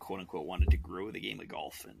was they quote unquote wanted to grow the game of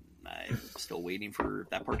golf, and I'm still waiting for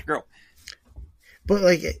that part to grow. But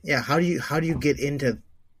like, yeah, how do you get into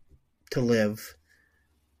to Live?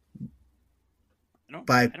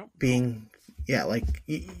 By being, yeah, like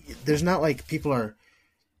there's not like people are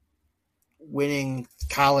winning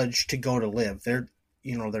college to go to Live. They're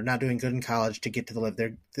not doing good in college to get to the Live.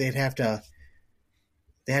 They have to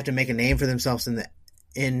make a name for themselves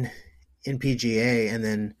in PGA and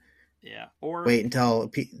then or wait until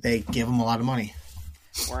they give them a lot of money.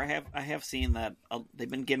 Or I have seen that they've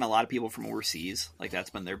been getting a lot of people from overseas. Like that's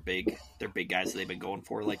been their big guys that they've been going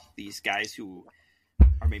for. Like these guys who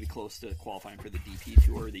are maybe close to qualifying for the DP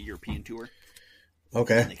Tour, the European Tour.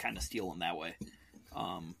 Okay. And they kind of steal them that way.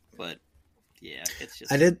 But yeah, it's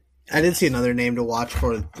just. I did see another name to watch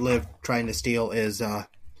for Liv trying to steal is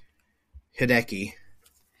Hideki.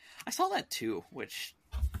 I saw that too, which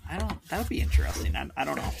that would be interesting. I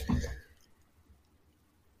don't know.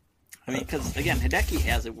 I mean, because again, Hideki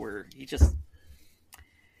has it where he just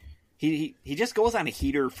goes on a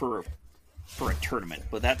heater for a tournament,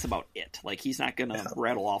 but that's about it. Like he's not gonna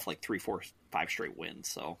rattle off like 3, 4, 5 straight wins.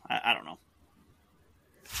 So I don't know.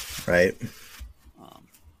 Right.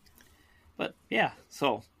 But yeah,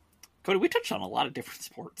 so Cody, we touched on a lot of different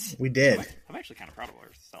sports. We did. I'm actually kind of proud of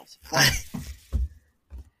ourselves.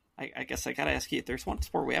 I guess I gotta ask you if there's one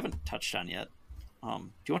sport we haven't touched on yet. Do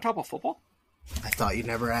you want to talk about football? I thought you'd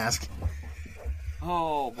never ask.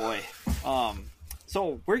 Oh boy.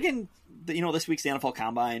 So we're getting this week's the NFL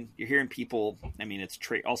Combine. You're hearing people. I mean, it's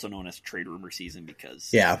also known as trade rumor season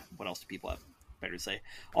because what else do people have better to say?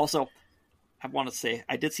 Also, I want to say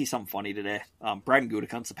I did see something funny today. Brian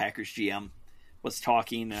Gutekunst, the Packers GM, was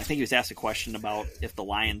talking, and I think he was asked a question about if the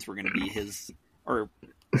Lions were going to be his, or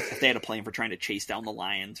if they had a plan for trying to chase down the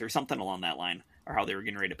Lions or something along that line, or how they were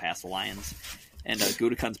getting ready to pass the Lions. And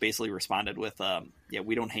Gutekunst basically responded with,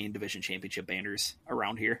 we don't hang division championship banners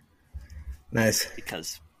around here. Nice.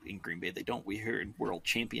 Because in Green Bay they don't. We hear world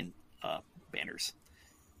champion banners.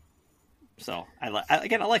 So I like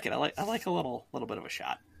it. I like a little bit of a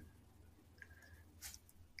shot.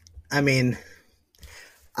 I mean,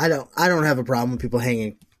 I don't have a problem with people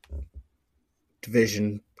hanging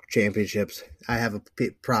division championships. I have a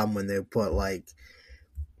problem when they put like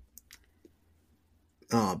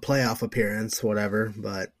playoff appearance, whatever,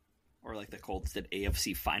 but or like the Colts did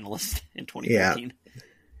AFC finalist in 2014.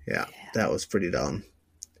 Yeah, that was pretty dumb.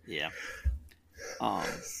 Yeah.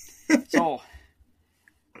 So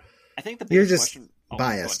I think the biggest you're just question,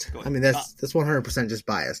 biased. Go ahead. I mean, that's 100% just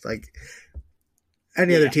biased. Like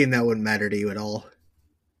any other team, that wouldn't matter to you at all.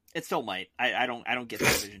 It still might. I don't get the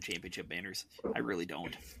division championship banners. I really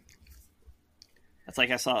don't. It's like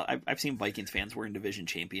I've seen Vikings fans wearing division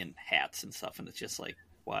champion hats and stuff, and it's just like,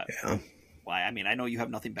 what? Yeah. Why? I mean, I know you have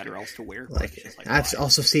nothing better else to wear. Like I've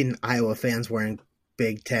also seen Iowa fans wearing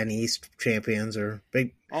Big Ten East champions or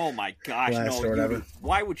Big. Oh my gosh, no! Or whatever.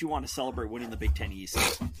 Why would you want to celebrate winning the Big Ten East?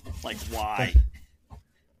 Like, why?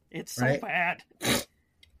 It's so bad.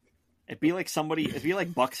 It'd be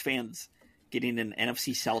like Bucks fans getting an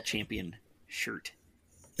NFC South champion shirt.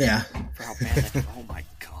 Yeah. For how bad that. Oh my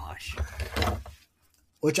gosh.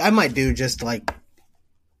 Which I might do just like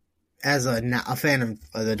as a fan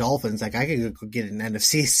of the Dolphins. Like I could go get an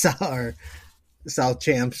NFC South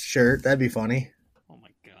Champs shirt. That'd be funny. Oh my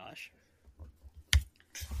gosh.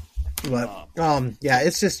 But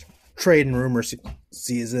it's just trade and rumor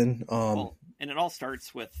season. And it all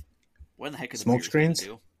starts with what in the heck are the smoke Bears screens?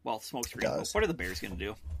 Gonna do? Well, smoke screens. What are the Bears going to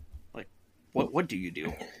do? Like, what do you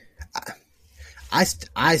do?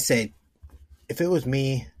 I say, if it was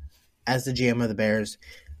me as the GM of the Bears,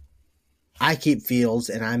 I keep Fields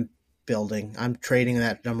and I'm building. I'm trading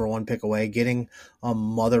that number 1 pick away, getting a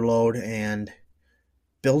mother load and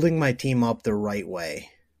building my team up the right way.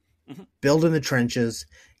 Mm-hmm. Build in the trenches,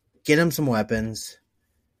 get them some weapons.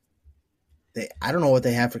 I don't know what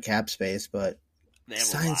they have for cap space, but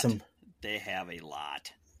they have a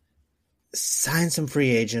lot. Sign some free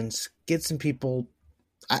agents, get some people.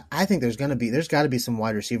 I think there's got to be some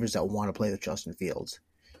wide receivers that want to play with Justin Fields.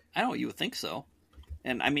 I know, you would think so.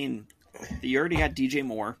 And I mean, you already got DJ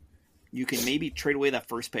Moore. You can maybe trade away that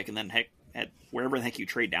first pick, and then heck, at wherever the heck you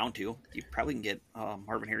trade down to, you probably can get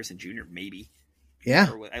Marvin Harrison Jr. maybe.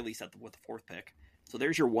 Yeah. Or at least with the 4th pick. So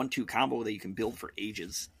there's your 1-2 combo that you can build for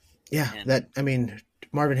ages. Yeah,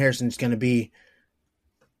 Marvin Harrison's going to be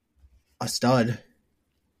a stud.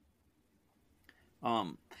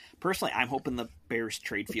 Personally, I'm hoping the Bears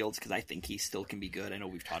trade Fields because I think he still can be good. I know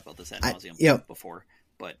we've talked about this ad nauseum before,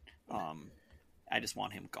 but I just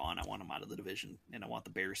want him gone. I want him out of the division, and I want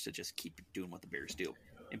the Bears to just keep doing what the Bears do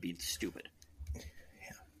and being stupid.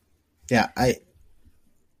 Yeah,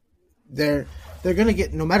 they're going to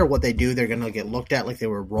get, no matter what they do, they're going to get looked at like they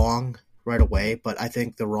were wrong right away, but I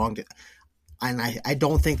think I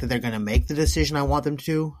don't think that they're going to make the decision I want them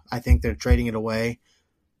to. I think they're trading it away,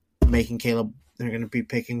 they're going to be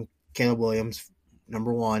picking Caleb Williams,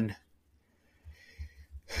 number 1.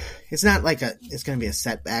 It's not like it's going to be a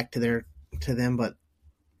setback to them, but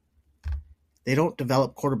they don't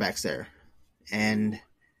develop quarterbacks there. And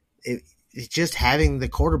it's just having the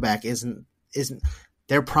quarterback isn't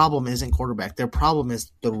their problem isn't quarterback. Their problem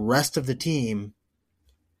is the rest of the team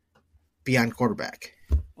beyond quarterback.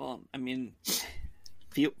 Well, I mean,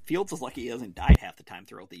 Fields is lucky he hasn't died half the time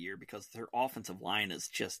throughout the year because their offensive line is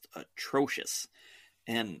just atrocious.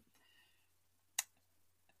 And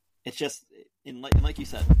it's just, and like you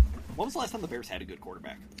said, when was the last time the Bears had a good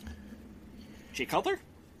quarterback? Jay Cutler?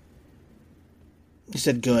 You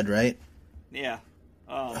said good, right? Yeah.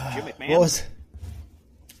 Jim McMahon? What was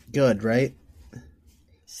good, right?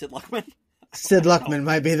 Sid Luckman? Sid Luckman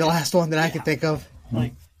might be the last one that I can think of.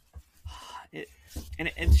 Like,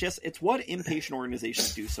 it's what impatient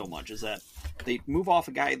organizations do so much is that they move off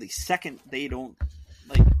a guy the second they don't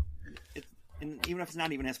like it, and even if it's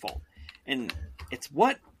not even his fault. And it's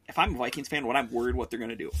what, if I'm a Vikings fan, what I'm worried what they're going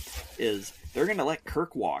to do is they're going to let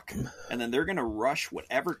Kirk walk, and then they're going to rush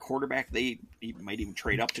whatever quarterback they might even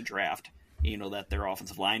trade up to draft. You know, that their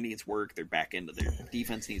offensive line needs work, their back end of their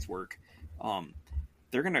defense needs work.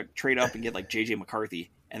 They're going to trade up and get like J.J. McCarthy,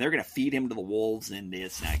 and they're going to feed him to the wolves, and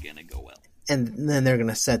it's not going to go well. And then they're going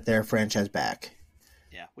to set their franchise back.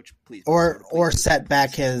 Yeah, which please. Or set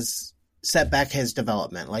back his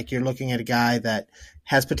development. Like you're looking at a guy that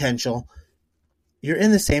has potential. You're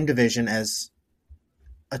in the same division as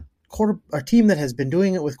a team that has been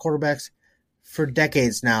doing it with quarterbacks for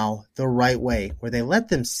decades now the right way, where they let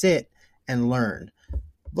them sit and learn.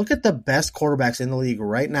 Look at the best quarterbacks in the league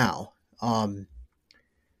right now.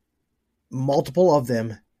 Multiple of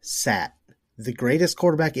them sat. The greatest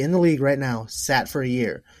quarterback in the league right now sat for a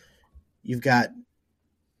year. You've got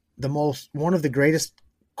one of the greatest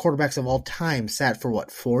quarterbacks of all time sat for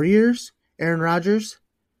 4 years? Aaron Rodgers?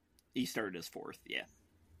 He started his 4th, yeah.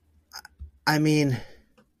 I mean,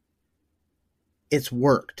 it's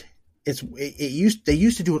worked. They used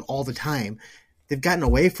to do it all the time. They've gotten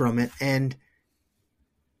away from it, and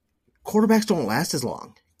quarterbacks don't last as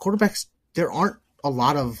long. There aren't a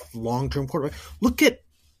lot of long-term quarterbacks. Look at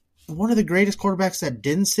one of the greatest quarterbacks that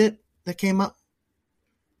didn't sit that came up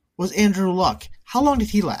was Andrew Luck. How long did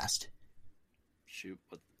he last? Shoot,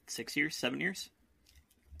 6 years, 7 years?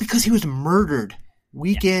 Because he was murdered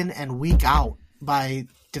week in and week out by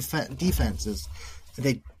defenses.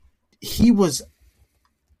 He was,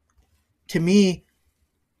 to me,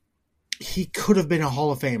 he could have been a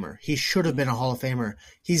Hall of Famer. He should have been a Hall of Famer.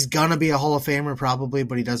 He's gonna be a Hall of Famer probably,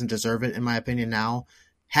 but he doesn't deserve it in my opinion now.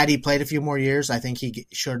 Had he played a few more years, I think he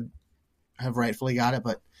should have rightfully got it,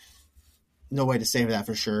 but no way to say that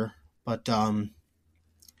for sure. But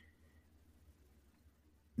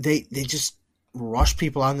they just rush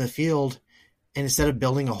people on the field, and instead of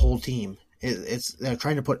building a whole team, they're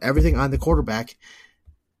trying to put everything on the quarterback,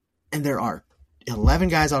 and there are 11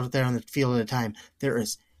 guys out there on the field at a time. There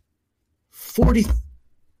is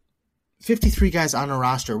 53 guys on a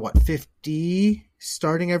roster. 50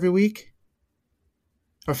 starting every week?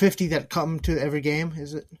 Or 50 that come to every game,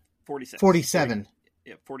 is it? 46. 47.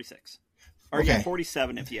 Yeah, 46. Or okay. yeah,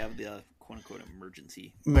 47 if you have the quote unquote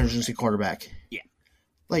emergency quarterback. Yeah.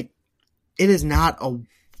 Like, it is not a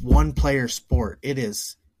one-player sport. It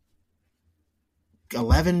is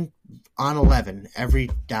 11 on 11 every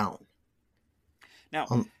down. Now,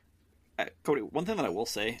 Cody, one thing that I will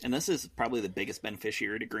say, and this is probably the biggest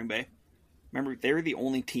beneficiary to Green Bay. Remember, they're the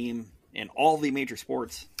only team in all the major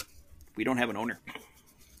sports. We don't have an owner.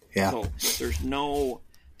 Yeah. So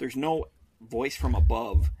there's no voice from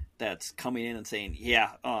above that's coming in and saying,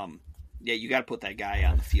 yeah, you got to put that guy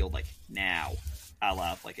on the field like now, a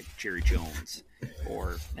la like a Jerry Jones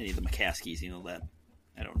or any of the McCaskies. That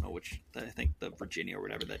I don't know which. I think the Virginia or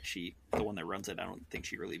whatever the one that runs it. I don't think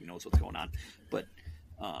she really even knows what's going on. But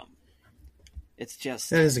it's just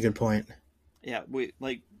that is a good point. Yeah,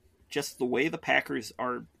 just the way the Packers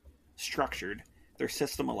are structured, their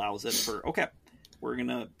system allows it for, okay, we're going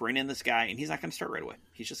to bring in this guy, and he's not going to start right away.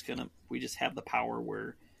 He's just going to – we just have the power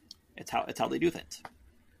where it's how they do things.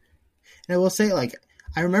 And I will say,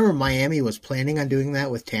 I remember Miami was planning on doing that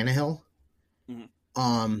with Tannehill,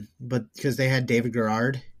 but because they had David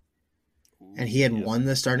Garrard, and he had won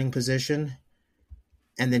the starting position,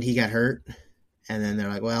 and then he got hurt, and then they're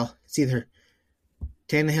like, well, it's either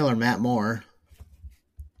Tannehill or Matt Moore.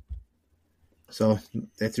 So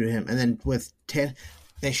they threw him, and then with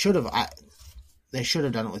they should have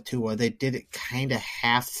done it with Tua. They did it kind of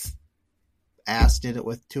half-assed. Did it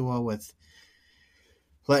with Tua with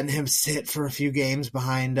letting him sit for a few games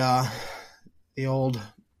behind the old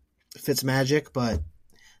Fitzmagic, but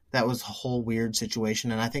that was a whole weird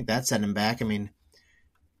situation, and I think that set him back. I mean,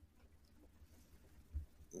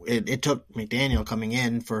 it took McDaniel coming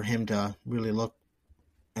in for him to really look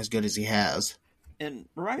as good as he has. And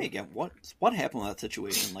remind me again, what happened in that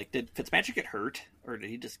situation? Did Fitzmagic get hurt, or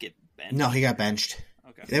did he just get benched? No, he got benched.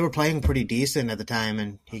 Okay. They were playing pretty decent at the time,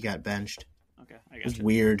 and he got benched. Okay, I got it was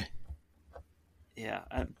weird. Yeah.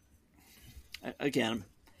 Again,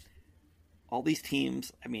 all these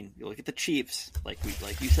teams. I mean, you look at the Chiefs. Like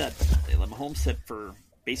you said, they let Mahomes sit for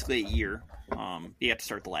basically a year. He had to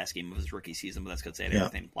start the last game of his rookie season, but that's because they had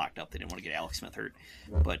everything locked up. They didn't want to get Alex Smith hurt,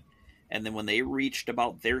 And then when they reached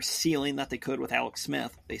about their ceiling that they could with Alex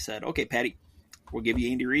Smith, they said, okay, Patty, we'll give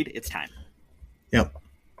you Andy Reid. It's time. Yep.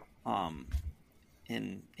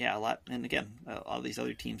 And yeah, a lot of these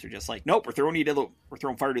other teams are just like, nope, we're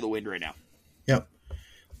throwing fire to the wind right now. Yep.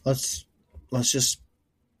 Let's just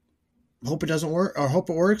hope it doesn't work, or hope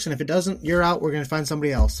it works. And if it doesn't, you're out. We're going to find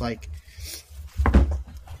somebody else.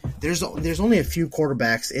 There's only a few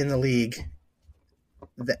quarterbacks in the league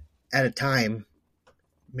that at a time,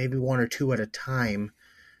 maybe one or two at a time,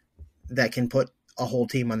 that can put a whole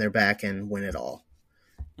team on their back and win it all.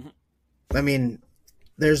 Mm-hmm. I mean,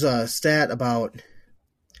 there's a stat about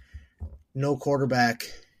no quarterback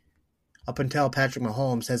up until Patrick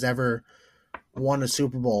Mahomes has ever won a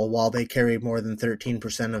Super Bowl while they carry more than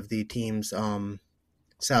 13% of the team's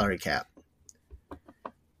salary cap.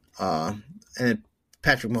 And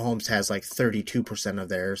Patrick Mahomes has 32% of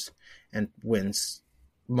theirs and wins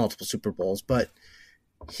multiple Super Bowls, but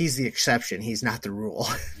he's the exception. He's not the rule.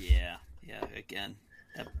 Yeah. Again,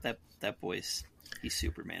 that boy's he's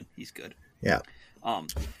Superman. He's good. Yeah.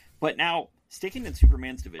 But now sticking in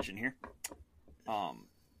Superman's division here,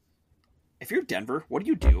 if you're Denver, what do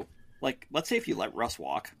you do? Let's say if you let Russ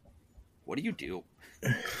walk, what do you do?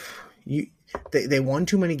 They won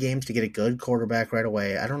too many games to get a good quarterback right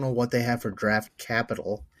away. I don't know what they have for draft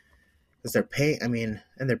capital because they're paying. I mean,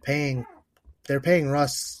 and they're paying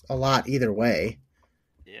Russ a lot either way.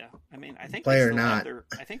 Yeah, I mean, I think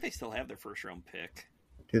I think they still have their first round pick.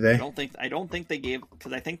 Do they? I don't think they gave,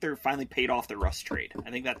 because I think they're finally paid off the Russ trade. I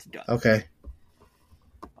think that's done. Okay.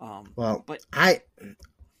 But I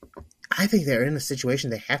think they're in a situation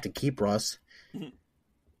they have to keep Russ. Mm-hmm.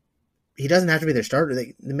 He doesn't have to be their starter.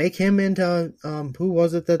 They make him into who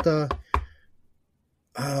was it that the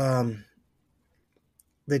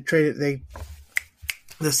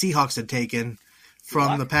Seahawks had taken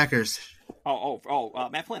from the Packers.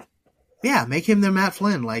 Matt Flynn. Yeah, make him their Matt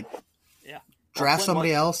Flynn. Draft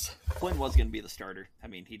somebody else. Flynn was going to be the starter. I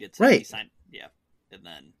mean, he did. Right. He signed, yeah, and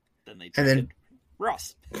then they drafted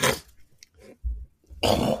Russ.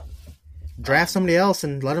 Draft somebody else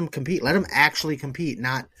and let him compete. Let him actually compete.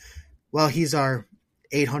 Not, well, he's our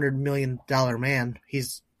 $800 million man.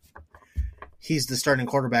 He's the starting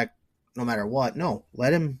quarterback no matter what. No,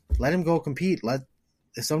 let him go compete.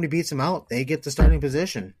 If somebody beats him out, they get the starting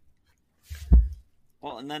position.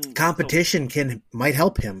 Well, and then competition might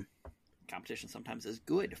help him. Competition sometimes is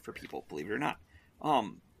good for people, believe it or not.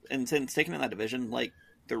 And since taking in that division,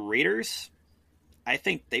 the Raiders, I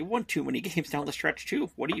think they won too many games down the stretch too.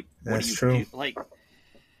 What do you true. do?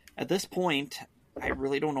 At this point, I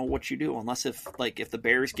really don't know what you do unless if the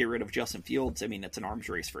Bears get rid of Justin Fields. I mean, it's an arms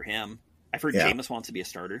race for him. I've heard Jameis wants to be a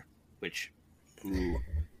starter, which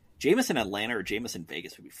Jameis in Atlanta or Jameis in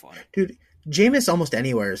Vegas would be fun. Dude, Jameis almost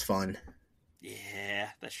anywhere is fun. Yeah,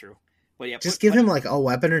 that's true. But yeah, just give him like a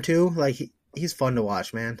weapon or two. Like he's fun to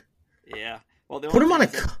watch, man. Yeah. Well, put him on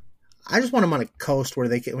I just want him on a coast where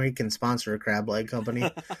he can sponsor a crab leg company.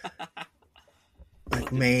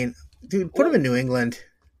 Like Maine, dude. Put him in New England.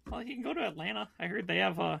 Well, he can go to Atlanta. I heard they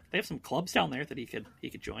have some clubs down there that he could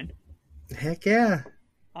join. Heck yeah.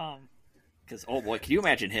 Because oh boy, can you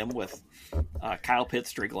imagine him with Kyle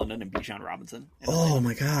Pitts, Drake London, and Bijan Robinson? Oh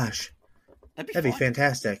my gosh, that'd be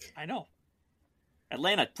fantastic. I know.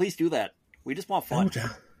 Atlanta, please do that. We just want fun.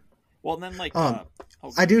 Well, and then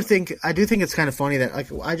I do think it's kind of funny that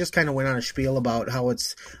I just kind of went on a spiel about how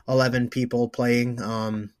it's 11 people playing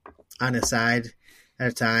on a side at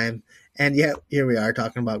a time. And yet, here we are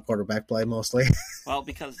talking about quarterback play mostly. Well,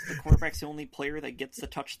 because the quarterback's the only player that gets to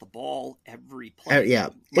touch the ball every play.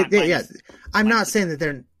 I'm not saying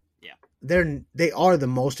that they are the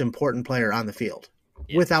most important player on the field,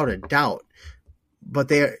 without a doubt. But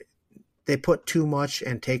they put too much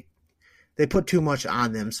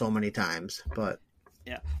on them so many times. But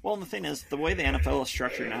yeah, well, and the thing is, the way the NFL is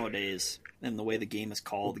structured nowadays, and the way the game is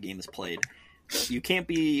called, the game is played. You can't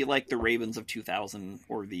be like the Ravens of 2000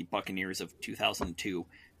 or the Buccaneers of 2002,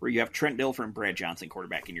 where you have Trent Dilfer and Brad Johnson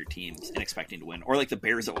quarterbacking your teams and expecting to win. Or like the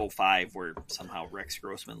Bears of 05, where somehow Rex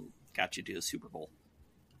Grossman got you to a Super Bowl.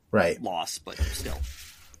 Right. Loss, but still.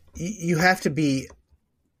 You have to be...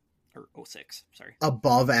 Or 06, sorry.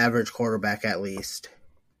 Above average quarterback at least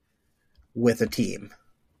with a team.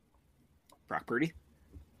 Brock Purdy?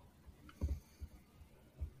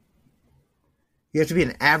 You have to be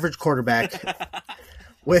an average quarterback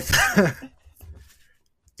with.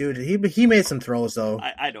 Dude, he made some throws though.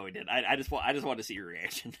 I know he did. I just want to see your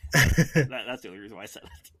reaction. That's the only reason why I said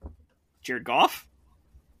it. Jared Goff.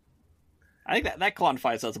 I think that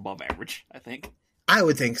quantifies us above average. I think. I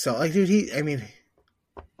would think so. Like, dude,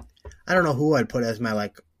 I don't know who I'd put as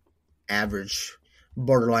my average,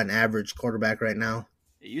 borderline average quarterback right now.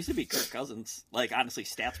 It used to be Kirk Cousins. Like honestly,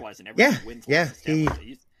 stats wise and everything. Wins. Yeah.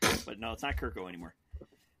 But no, it's not Kirko anymore.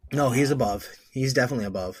 No, he's above. He's definitely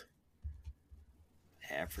above.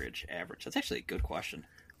 Average. That's actually a good question.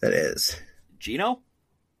 That is. Gino?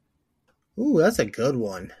 Ooh, that's a good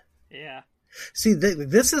one. Yeah. See,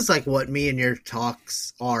 this is like what me and your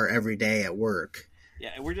talks are every day at work.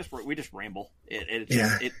 Yeah, we just ramble.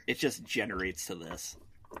 It just generates to this.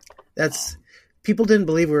 That's people didn't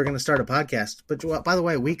believe we were going to start a podcast, but by the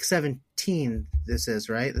way, week 17 this is,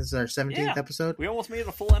 right? This is our 17th episode. We almost made it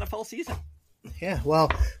a full NFL season. Yeah,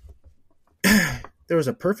 well, there was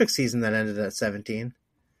a perfect season that ended at 17.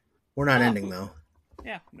 We're not ending though.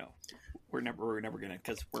 Yeah, no, we're never gonna,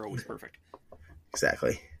 because we're always perfect.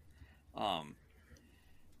 Exactly.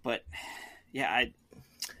 But yeah,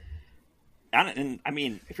 I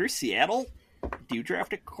mean, if you're Seattle, do you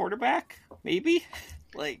draft a quarterback? Maybe,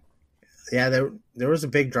 Yeah, there was a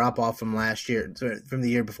big drop off from last year, from the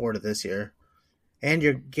year before to this year, and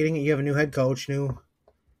you have a new head coach, new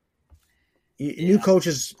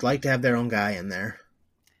coaches like to have their own guy in there.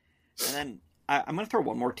 And then I'm going to throw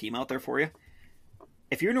one more team out there for you.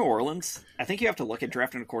 If you're New Orleans, I think you have to look at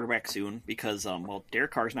drafting a quarterback soon because,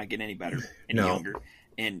 Derek Carr's not getting any better, younger,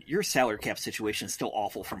 and your salary cap situation is still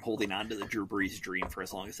awful from holding on to the Drew Brees dream for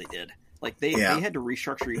as long as they did. They had to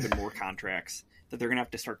restructure even more contracts. That they're going to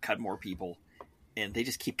have to start cutting more people, and they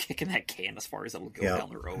just keep kicking that can as far as it'll go down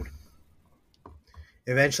the road.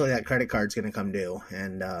 Eventually that credit card's going to come due,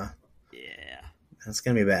 and that's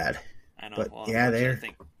going to be bad. I know. But, I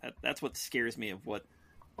think that's what scares me of what...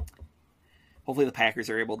 Hopefully the Packers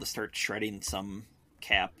are able to start shredding some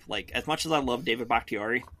cap. As much as I love David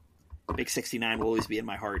Bakhtiari, Big 69 will always be in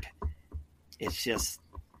my heart. It's just...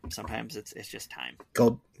 Sometimes it's just time.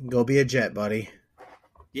 Go be a Jet, buddy.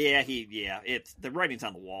 Yeah, it's the writing's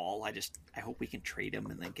on the wall. I hope we can trade him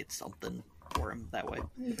and then get something for him that way.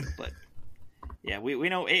 But yeah, we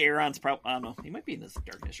know Aaron's probably, I don't know, he might be in this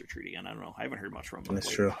darkness retreat again. I don't know. I haven't heard much from him. That's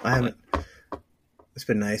true. I haven't. It's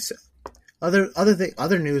been nice.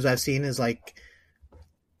 Other news I've seen is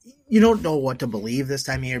you don't know what to believe this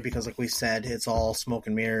time of year because, like we said, it's all smoke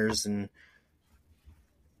and mirrors, and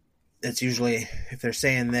it's usually if they're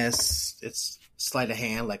saying this, it's sleight of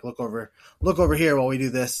hand, look over here while we do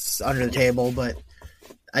this under the table. But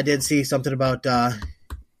I did see something about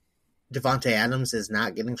Devontae Adams is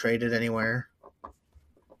not getting traded anywhere.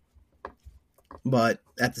 But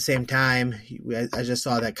at the same time, I just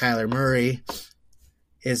saw that Kyler Murray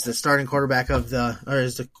is the starting quarterback is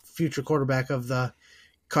the future quarterback of the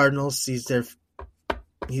Cardinals. He's their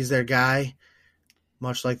he's their guy,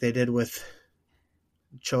 much like they did with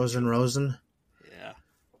Chosen Rosen. Yeah.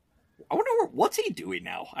 I wonder what's he doing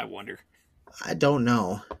now, I wonder. I don't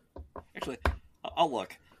know. Actually, I'll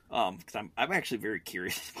look. Because I'm actually very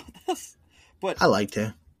curious about this. But I like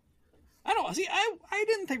to. I don't know. See, I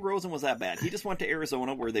didn't think Rosen was that bad. He just went to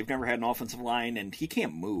Arizona where they've never had an offensive line, and he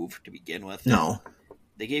can't move to begin with. No.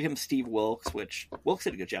 They gave him Steve Wilkes, which Wilkes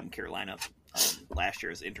did a good job in Carolina last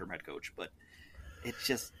year as interim head coach, but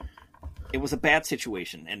it was a bad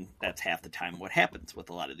situation, and that's half the time what happens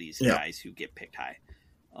with a lot of these guys who get picked high.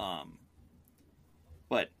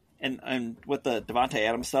 But and with the Devontae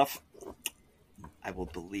Adams stuff, I will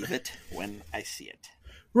believe it when I see it.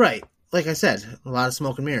 Right. Like I said, a lot of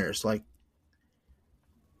smoke and mirrors. Like,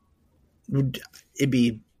 it'd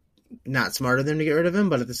be not smart of them to get rid of him,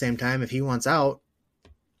 but at the same time, if he wants out,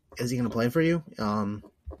 is he going to play for you?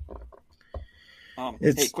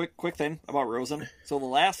 Hey, quick thing about Rosen. So the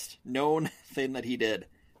last known thing that he did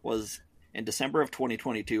was in December of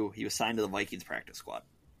 2022, he was signed to the Vikings practice squad.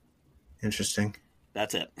 Interesting.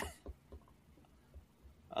 That's it.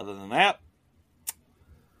 Other than that,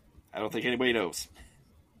 I don't think anybody knows.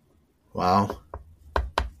 Wow.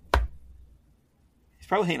 He's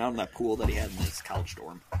probably hanging out in that pool that he had in his college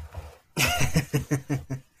dorm. I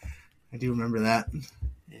do remember that.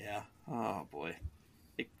 Yeah. Oh boy.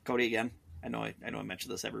 Hey, Cody again. I know I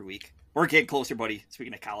mention this every week. We're getting closer, buddy.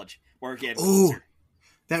 Speaking of college, we're getting closer. Ooh,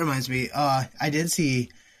 that reminds me. I did see.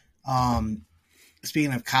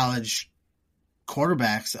 Speaking of college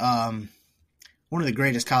quarterbacks, one of the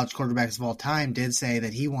greatest college quarterbacks of all time did say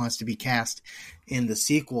that he wants to be cast in the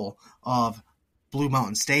sequel of Blue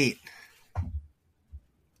Mountain State.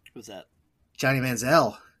 Who's that? Johnny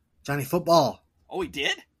Manziel. Johnny Football. Oh, he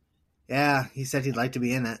did? Yeah, he said he'd like to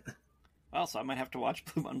be in it. Well, so I might have to watch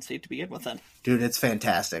Blue Mountain State to begin with then. Dude, it's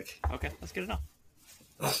fantastic. Okay, that's good enough.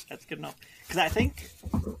 That's good enough. Because I think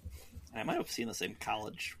I might have seen this in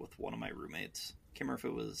college with one of my roommates. Can't remember if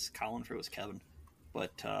it was Colin or if it was Kevin.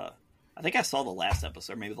 But I think I saw the last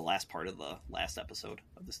episode, or maybe the last part of the last episode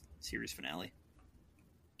of this series finale.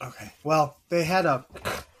 Okay. Well, they had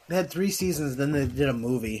 3 seasons, then they did a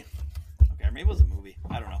movie. Okay, or maybe it was a movie.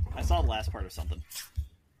 I don't know. I saw the last part of something.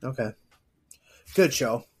 Okay. Good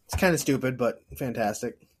show. It's kind of stupid, but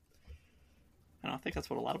fantastic. I think that's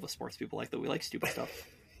what a lot of us sports people like, though. We like stupid stuff.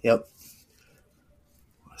 Yep.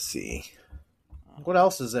 Let's see. What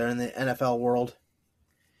else is there in the NFL world?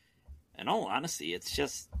 In all honesty, it's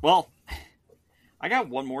just... Well, I got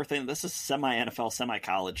one more thing. This is semi-NFL,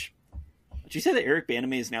 semi-college. Did you say that Eric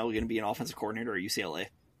Bieniemy is now going to be an offensive coordinator at UCLA?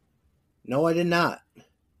 No, I did not.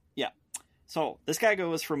 Yeah. So, this guy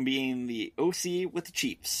goes from being the OC with the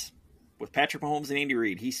Chiefs, with Patrick Mahomes and Andy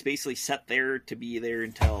Reid. He's basically set there to be there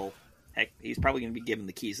until... Heck, he's probably going to be given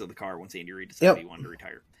the keys of the car once Andy Reid decided he wanted to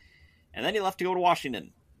retire. And then he left to go to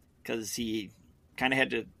Washington, because he kind of had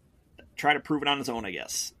to try to prove it on his own, I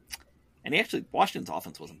guess. And Washington's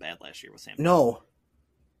offense wasn't bad last year with Sam. No.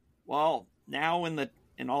 Well, now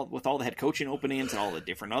with all the head coaching openings and all the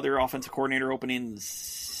different other offensive coordinator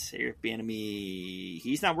openings, Eric Bieniemy,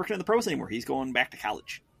 he's not working in the pros anymore. He's going back to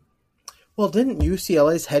college. Well, didn't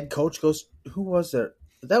UCLA's head coach go? Who was there?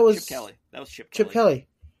 That was Chip Kelly. That was Chip Kelly.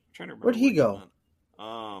 I'm trying to remember. Where'd he go?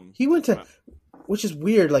 He went to, which is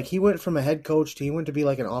weird. Like, he went from a head coach to he went to be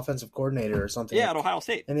like an offensive coordinator or something. Yeah, at Ohio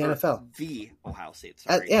State in the NFL. The Ohio State.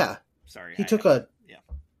 Sorry. Yeah. Sorry. He took a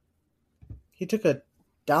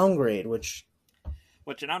downgrade, which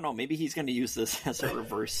I don't know. Maybe he's going to use this as a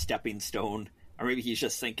reverse stepping stone, or maybe he's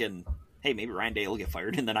just thinking, "Hey, maybe Ryan Day will get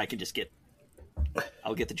fired, and then I can just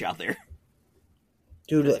I'll get the job there."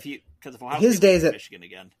 Dude, because if Ohio his State days at Michigan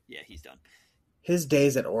again, yeah, he's done. His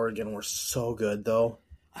days at Oregon were so good, though.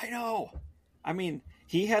 I know. I mean,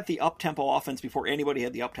 he had the up-tempo offense before anybody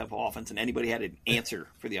had the up-tempo offense, and anybody had an answer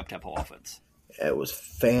for the up-tempo offense. It was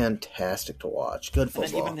fantastic to watch. Good football.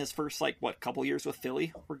 And then even his first, couple years with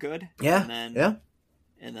Philly were good. Yeah,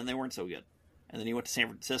 And then they weren't so good. And then he went to San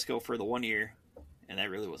Francisco for the 1 year, and that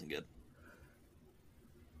really wasn't good.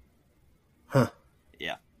 Huh.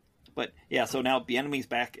 Yeah. But, yeah, so now Bieniemy's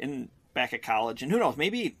back at college, and who knows,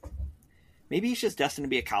 maybe he's just destined to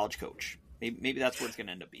be a college coach. Maybe that's where it's going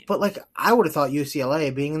to end up being. But, I would have thought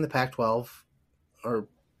UCLA, being in the Pac-12, or...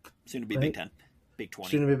 Soon to be Big 10. Big 20.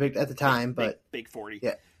 Soon to be big at the time, but... Big 40.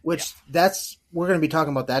 Yeah, which we're going to be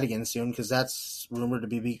talking about that again soon, because that's rumored to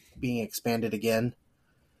be being expanded again.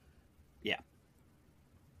 Yeah.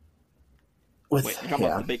 Wait, you're talking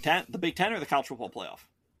about the Big 10 or the college football playoff?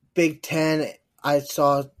 Big 10... I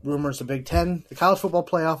saw rumors of Big 10. The college football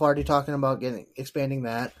playoff already talking about expanding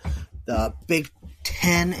that. The Big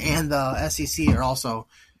 10 and the SEC are also...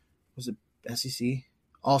 Was it SEC?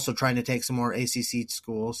 also trying to take some more ACC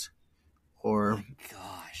schools. Or, oh my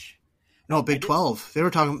gosh. No, Big 12. They were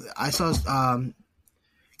talking. I saw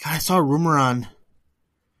a rumor on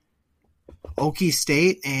Okie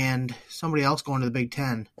State and somebody else going to the Big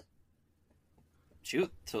 10.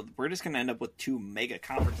 Shoot. So we're just going to end up with 2 mega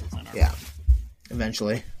conferences in our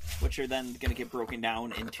eventually. Which are then going to get broken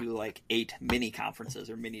down into like 8 mini conferences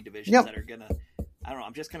or mini divisions that are going to, I don't know,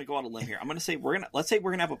 I'm just going to go out on a limb here. I'm going to say let's say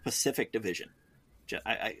we're going to have a Pacific division.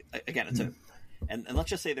 Again, it's a, and let's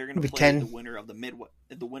just say they're going to play the winner of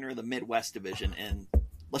the Midwest division, and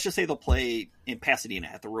let's just say they'll play in Pasadena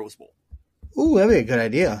at the Rose Bowl. Ooh, that'd be a good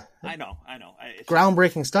idea. I know.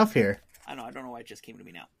 Groundbreaking stuff here. I know. I don't know why it just came to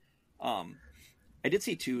me now. I did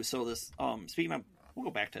see too. So this, speaking of, we'll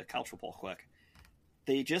go back to college football quick.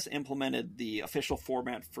 They just implemented the official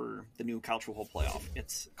format for the new college football playoff.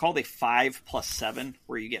 It's called a 5+7,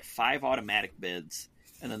 where you get 5 automatic bids,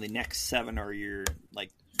 and then the next 7 are your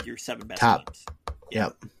 7 best teams.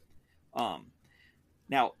 Yep.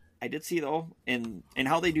 Now I did see though, in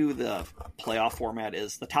how they do the playoff format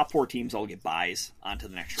is the top 4 teams all get buys onto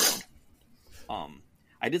the next round.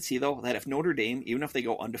 I did see though that if Notre Dame, even if they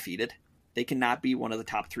go undefeated, they cannot be one of the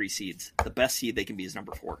top 3 seeds. The best seed they can be is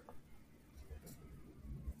number 4.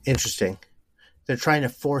 Interesting. They're trying to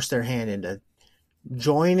force their hand into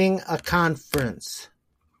joining a conference.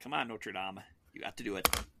 Come on, Notre Dame. You got to do it.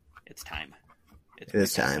 It's time. It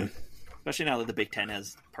is time. Especially now that the Big Ten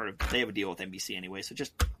they have a deal with NBC anyway, so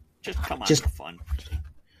just come on for fun.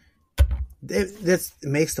 It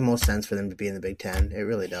makes the most sense for them to be in the Big Ten. It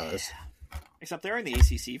really does. Yeah. Except they're in the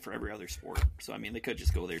ACC for every other sport. So, I mean, they could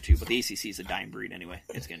just go there too. But the ACC is a dying breed anyway.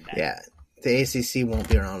 It's going to die. Yeah. The ACC won't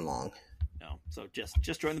be around long. No. So just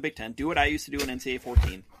join the Big Ten. Do what I used to do in NCAA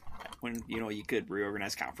 14 when, you could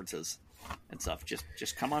reorganize conferences and stuff.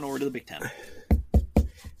 Just come on over to the Big Ten.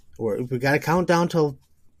 We got to count down till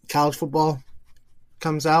college football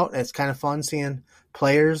comes out. It's kind of fun seeing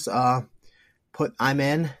players put "I'm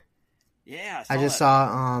in." Yeah, I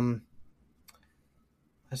saw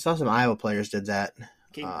some Iowa players did that.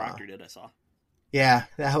 Caden Proctor did. I saw. Yeah,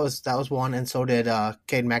 that was one, and so did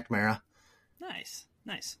Caden McNamara. Nice.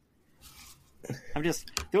 I'm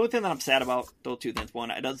just the only thing that I'm sad about those 2 things.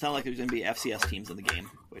 One, it doesn't sound like there's going to be FCS teams in the game,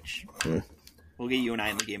 which we'll get you and I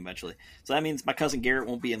in the game eventually. So that means my cousin Garrett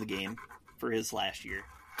won't be in the game for his last year.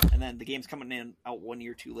 And then the game's coming out 1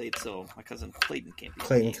 year too late, so my cousin Clayton can't be in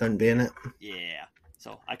Clayton couldn't be in it? Yeah.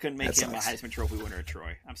 So I couldn't make him a Heisman Trophy winner at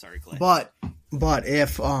Troy. I'm sorry, Clay. But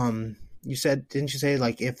if didn't you say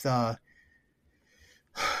like if the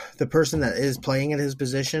person that is playing at his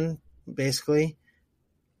position basically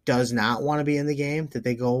does not want to be in the game, that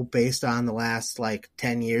they go based on the last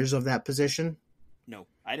 10 years of that position? No,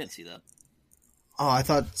 I didn't see that. Oh, I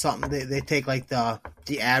thought something they take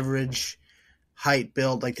the average height,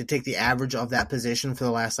 build, to take the average of that position for the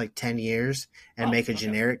last 10 years and make a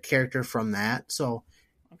generic character from that. So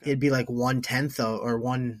it'd be 1/10 or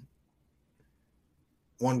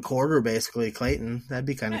one quarter basically Clayton. That'd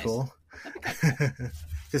be kind of cool.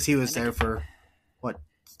 Because he was there for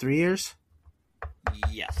 3 years?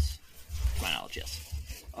 Yes. To my knowledge, yes.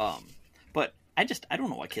 But I don't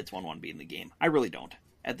know why kids want to be in the game. I really don't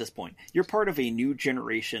at this point. You're part of a new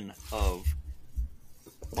generation of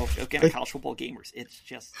college football gamers. It's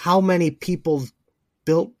just how many people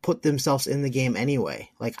put themselves in the game anyway.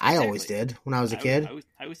 I always did when I was a kid.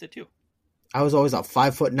 I always did too. I was always a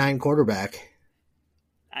 5'9" quarterback.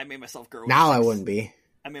 I made myself grow. Now I wouldn't be.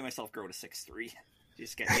 I made myself grow to 6'3".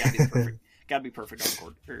 Just gotta be perfect. Gotta be perfect on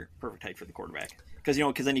court, or perfect height for the quarterback. Because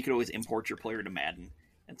then you could always import your player to Madden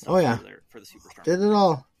and stuff. Oh yeah, for the Superstar. Did it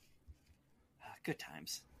all. Good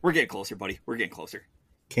times. We're getting closer, buddy. We're getting closer.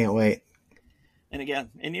 Can't wait. And again,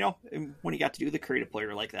 when you got to do the creative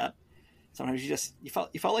player like that, sometimes you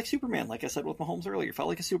felt like Superman. Like I said with Mahomes earlier, you felt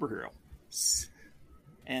like a superhero.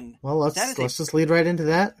 And let's just lead right into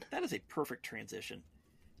that. That is a perfect transition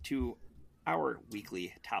to our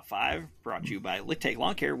weekly top 5, brought to you by Lick Take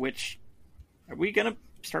Lawn Care. Which are we gonna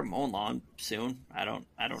start mowing lawn soon? I don't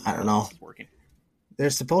know. This is working.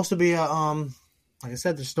 There's supposed to be a like I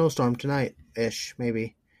said, the snowstorm tonight ish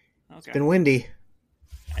maybe. Okay. It's been windy.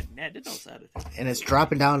 I did notice that. And it's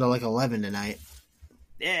dropping down to 11 tonight.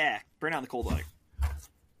 Yeah, bring on the cold weather.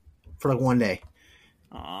 For 1 day.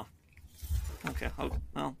 Aw. Okay. Oh,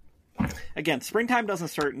 well. Again, springtime doesn't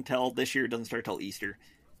start until Easter,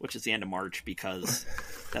 which is the end of March, because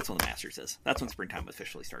that's when the Masters is. That's when springtime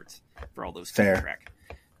officially starts for all those fair track.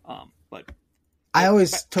 But I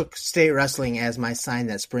always took state wrestling as my sign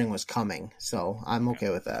that spring was coming, so I'm okay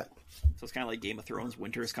with that. So it's kind of like Game of Thrones,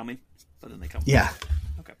 winter is coming, but then they come. Yeah.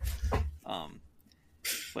 Okay.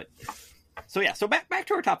 But So back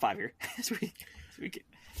to our top 5 here as we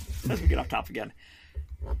get off top again.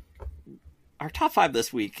 Our top 5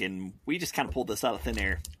 this week, and we just kind of pulled this out of thin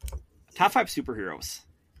air. Top 5 superheroes.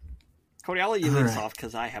 Cody, I'll let you lead us off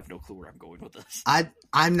because I have no clue where I'm going with this.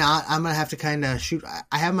 I'm not. I'm gonna have to kind of shoot.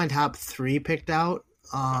 I have my top 3 picked out.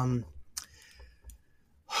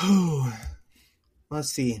 Let's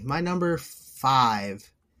see. My number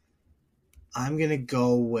 5. I'm gonna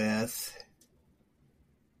go with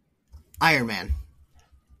Iron Man.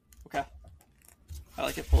 Okay. I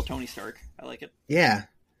like it. Full Tony Stark. I like it. Yeah.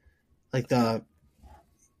 Like I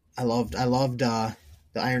loved the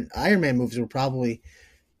Iron Man movies were probably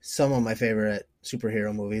some of my favorite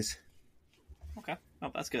superhero movies. Okay.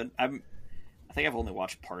 Oh, that's good. I think I've only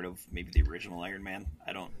watched part of maybe the original Iron Man.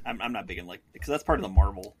 I'm not big in because that's part of the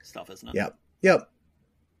Marvel stuff, isn't it? Yep.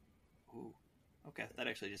 Ooh. Okay. That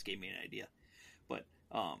actually just gave me an idea. But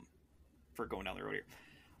for going down the road here.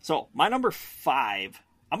 So my number 5,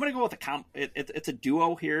 I'm gonna go with it's a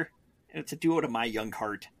duo here, and it's a duo to my young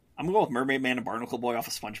heart. I'm gonna go with Mermaid Man and Barnacle Boy off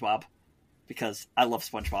of SpongeBob because I love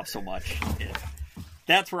SpongeBob so much.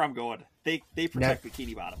 That's where I'm going. They protect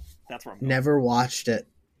Bikini Bottom. That's where I'm going. Never watched it.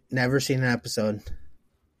 Never seen an episode.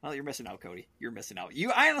 Well, you're missing out, Cody. You're missing out.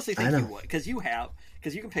 I honestly think you would because you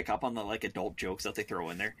can pick up on the adult jokes that they throw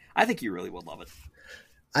in there. I think you really would love it.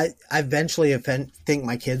 I eventually think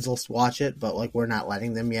my kids will watch it, but we're not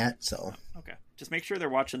letting them yet. So okay, just make sure they're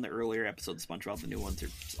watching the earlier episodes of SpongeBob. The new ones are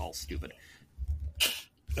all stupid.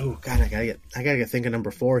 Oh God, I gotta get thinking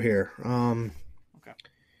number 4 here. Okay.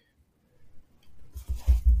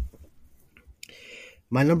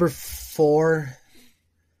 My number 4.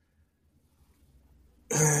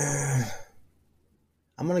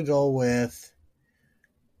 I'm gonna go with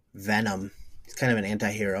Venom. He's kind of an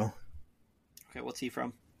anti-hero. Okay, what's he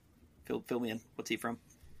from? Fill me in. What's he from?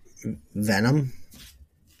 Venom.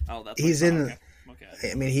 Oh, that's he's in.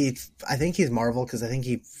 Okay. I mean, I think he's Marvel because I think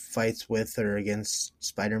he fights with or against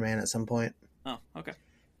Spider-Man at some point. Oh, okay.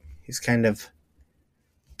 He's kind of.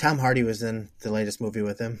 Tom Hardy was in the latest movie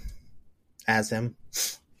with him, as him.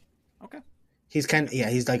 Okay. He's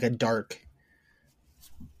he's like a dark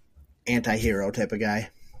anti-hero type of guy.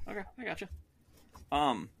 Okay, I gotcha.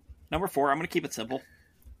 Number 4, I'm gonna keep it simple.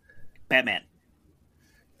 Batman.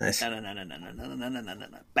 Nice. No.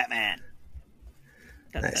 Batman.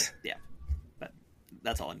 Nice. Yeah. But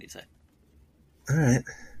that's all I need to say. All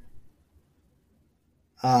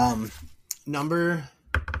right. Number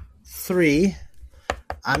 3,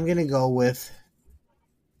 I'm gonna go with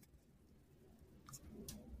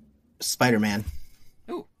Spider-Man.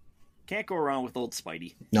 Ooh, can't go wrong with old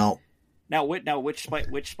Spidey. No. Which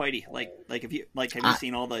Spidey? Like have you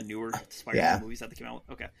seen all the newer Spider-Man movies that came out?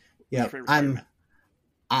 Okay. Yeah,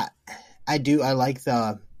 I do. I like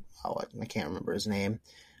I can't remember his name.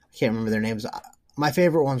 I can't remember their names. My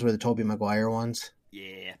favorite ones were the Tobey Maguire ones.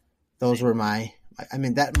 Yeah. Those were I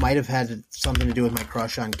mean, that might have had something to do with my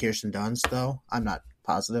crush on Kirsten Dunst, though. I'm not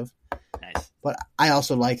positive. Nice. But I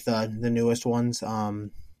also like the newest ones.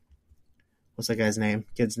 What's that guy's name?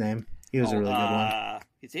 Kid's name? He was a really good one.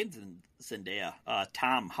 His name's Zendaya.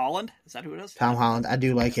 Tom Holland? Is that who it is? Tom Holland. I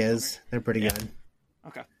do like his. They're pretty good.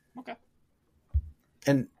 Okay.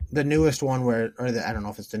 And the newest one I don't know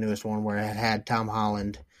if it's the newest one where it had Tom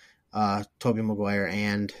Holland, Tobey Maguire,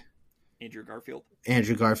 and Andrew Garfield.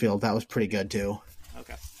 That was pretty good too.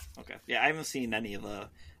 Okay. Yeah, I haven't seen any of the.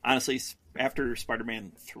 Honestly, after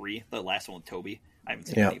Spider-Man 3, the last one with Tobey, I haven't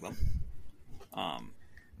seen any of them.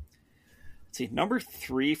 Let's see, number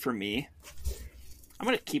 3 for me. I'm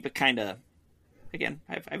gonna keep it kind of. Again,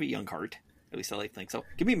 I have a young heart. At least I like to think so.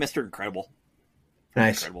 Give me Mr. Incredible.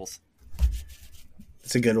 Nice. Incredibles.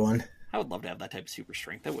 It's a good one. I would love to have that type of super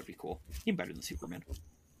strength. That would be cool. Even better than Superman.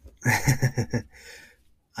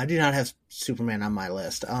 I do not have Superman on my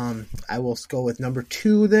list. I will go with number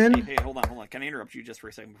 2 then. Hey, hold on. Can I interrupt you just for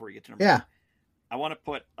a second before you get to number 2? I want to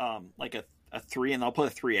put a 3, and I'll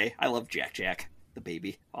put a 3A. I love Jack, the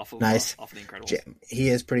baby, off of The Incredibles. He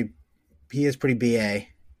is pretty BA.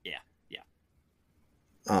 Yeah.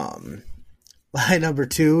 My number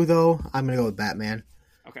 2 though, I'm gonna go with Batman.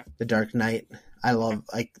 Okay. The Dark Knight. I love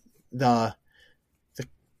the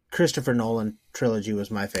Christopher Nolan trilogy was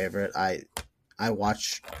my favorite. I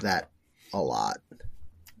watched that a lot.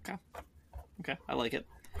 Okay, I like it.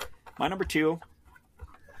 My number 2,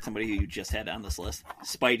 somebody who you just had on this list,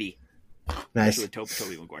 Spidey. Nice. With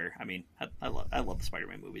Tobey Maguire. I mean, I love the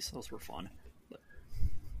Spider-Man movies. Those were fun.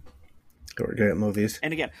 Great movies.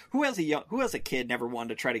 And again, who as a kid never wanted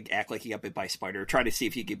to try to act like he got bit by a spider, or try to see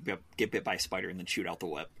if he could get bit by a spider and then shoot out the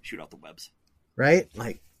webs. Right?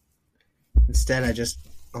 Instead I just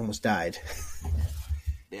almost died.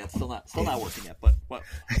 Yeah, it's still not working yet, but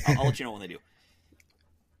I'll let you know when they do.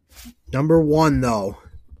 Number 1, though,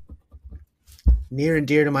 near and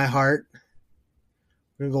dear to my heart,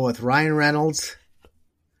 we're going to go with Ryan Reynolds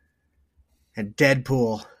and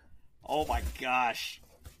Deadpool. Oh my gosh.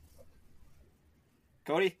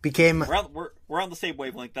 Cody, we're on the same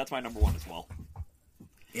wavelength. That's my number 1 as well.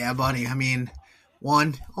 Yeah, buddy. I mean,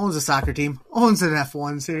 one, owns a soccer team, owns an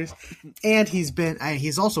F1 series, and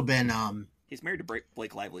he's also been he's married to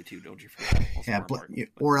Blake Lively too, don't you forget? Yeah,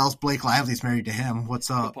 or else Blake Lively's married to him.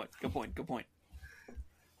 What's up? Good point.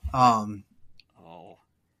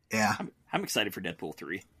 Yeah. I'm excited for Deadpool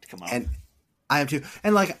 3 to come out. And I am too.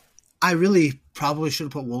 And I really probably should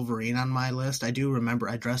have put Wolverine on my list. I do remember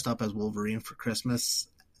I dressed up as Wolverine for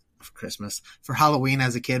Halloween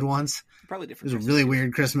as a kid once. Probably different. It was a really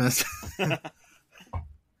weird Christmas.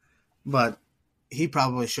 But he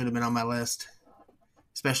probably should have been on my list.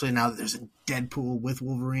 Especially now that there's a Deadpool with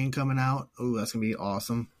Wolverine coming out. Oh, that's going to be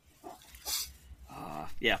awesome.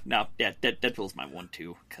 Deadpool's my 1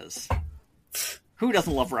 too, because who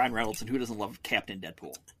doesn't love Ryan Reynolds and who doesn't love Captain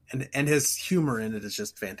Deadpool? And his humor in it is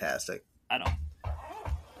just fantastic. I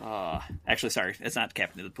know. Actually, sorry, it's not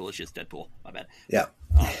Captain Deadpool, it's just Deadpool. My bad. Yeah.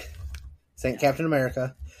 Saint Captain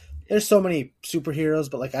America. There's so many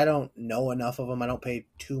superheroes, but I don't know enough of them. I don't pay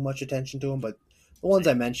too much attention to them, but the ones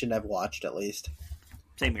I mentioned I've watched at least.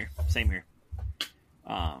 Same here.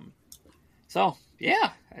 So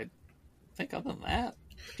yeah, I think other than that,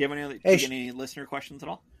 do you have any listener questions at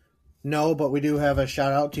all? No, but we do have a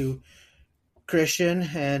shout out to Christian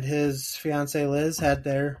and his fiancee Liz had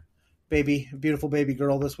their beautiful baby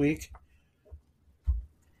girl this week.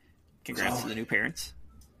 Congrats to the new parents.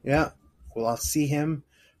 Yeah, well, I'll see him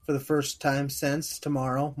for the first time since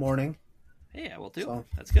tomorrow morning. Yeah, we'll do. So,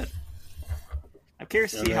 that's good. I'm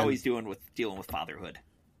curious to see how he's dealing with fatherhood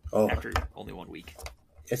after only 1 week.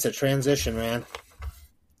 It's a transition, man.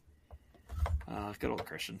 Good old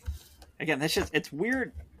Christian. Again, it's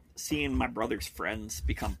weird seeing my brother's friends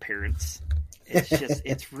become parents.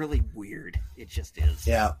 It's really weird. It just is.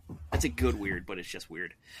 Yeah. It's a good weird, but it's just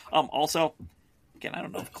weird. Also, again, I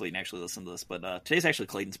don't know if Clayton actually listened to this, but today's actually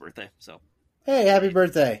Clayton's birthday, so. Hey, happy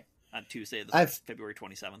birthday. On Tuesday, February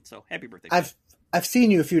 27th, so happy birthday. I've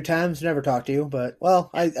seen you a few times, never talked to you, but,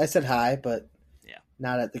 I said hi, but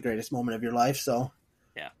not at the greatest moment of your life, so.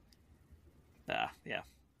 Yeah.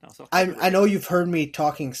 No, so I know you've heard me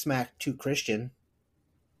talking smack to Christian,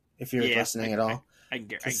 if you're listening at all. I can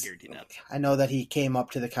guarantee that. I know that he came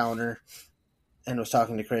up to the counter and was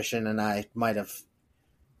talking to Christian, and I might have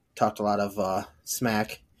talked a lot of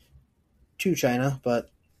smack to China, but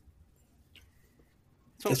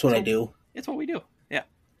it's what I do. It's what we do, yeah.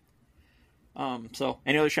 So,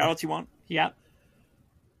 any other shout-outs you want? Yeah.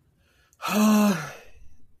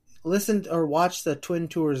 Listen or watch the Twin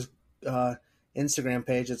Tours Instagram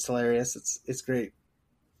page. It's hilarious. It's great.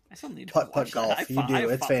 I still need to putt golf.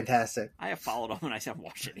 It's fantastic. I have followed them and I haven't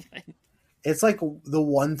watched anything. It's like the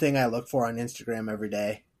one thing I look for on Instagram every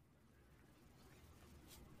day.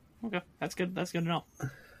 Okay, that's good. That's good to know.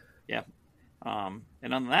 Yeah.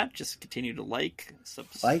 And on that, just continue to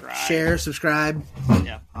subscribe, share, subscribe.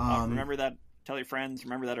 Yeah. Remember that. Tell your friends.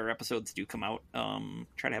 Remember that our episodes do come out.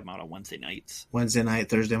 Try to have them out on Wednesday nights. Wednesday night,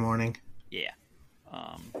 Thursday morning. Yeah.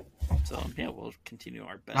 We'll continue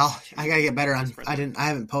our best. I gotta get better on. I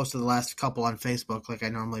haven't posted the last couple on Facebook like I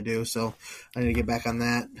normally do, so I need to get back on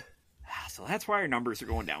that. So that's why our numbers are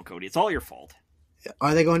going down, Cody. It's all your fault.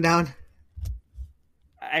 Are they going down?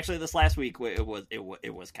 Actually, this last week it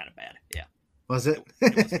was kind of bad. Yeah. Was it?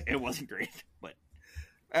 It wasn't great, but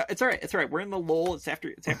it's all right. It's all right. We're in the lull. It's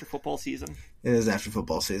after football season. It is after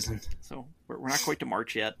football season. So we're not quite to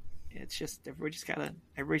March yet. It's just everybody's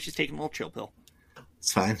just taking a little chill pill.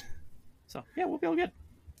 It's fine. So yeah, we'll be all good.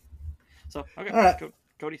 So okay, all right.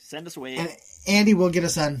 Cody, send us away. And Andy will get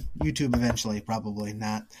us on YouTube eventually. Probably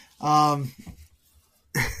not. One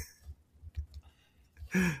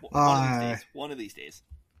of these days.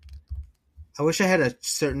 I wish I had a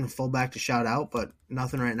certain fullback to shout out, but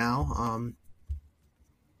nothing right now.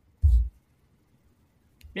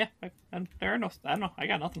 Yeah, there are no. I don't know. I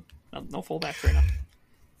got nothing. No fullbacks right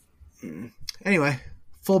now. Anyway,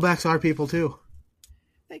 fullbacks are people too.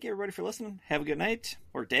 Thank you, everybody, for listening. Have a good night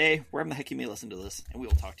or day, wherever the heck you may listen to this, and we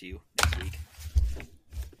will talk to you next week.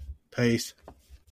 Peace.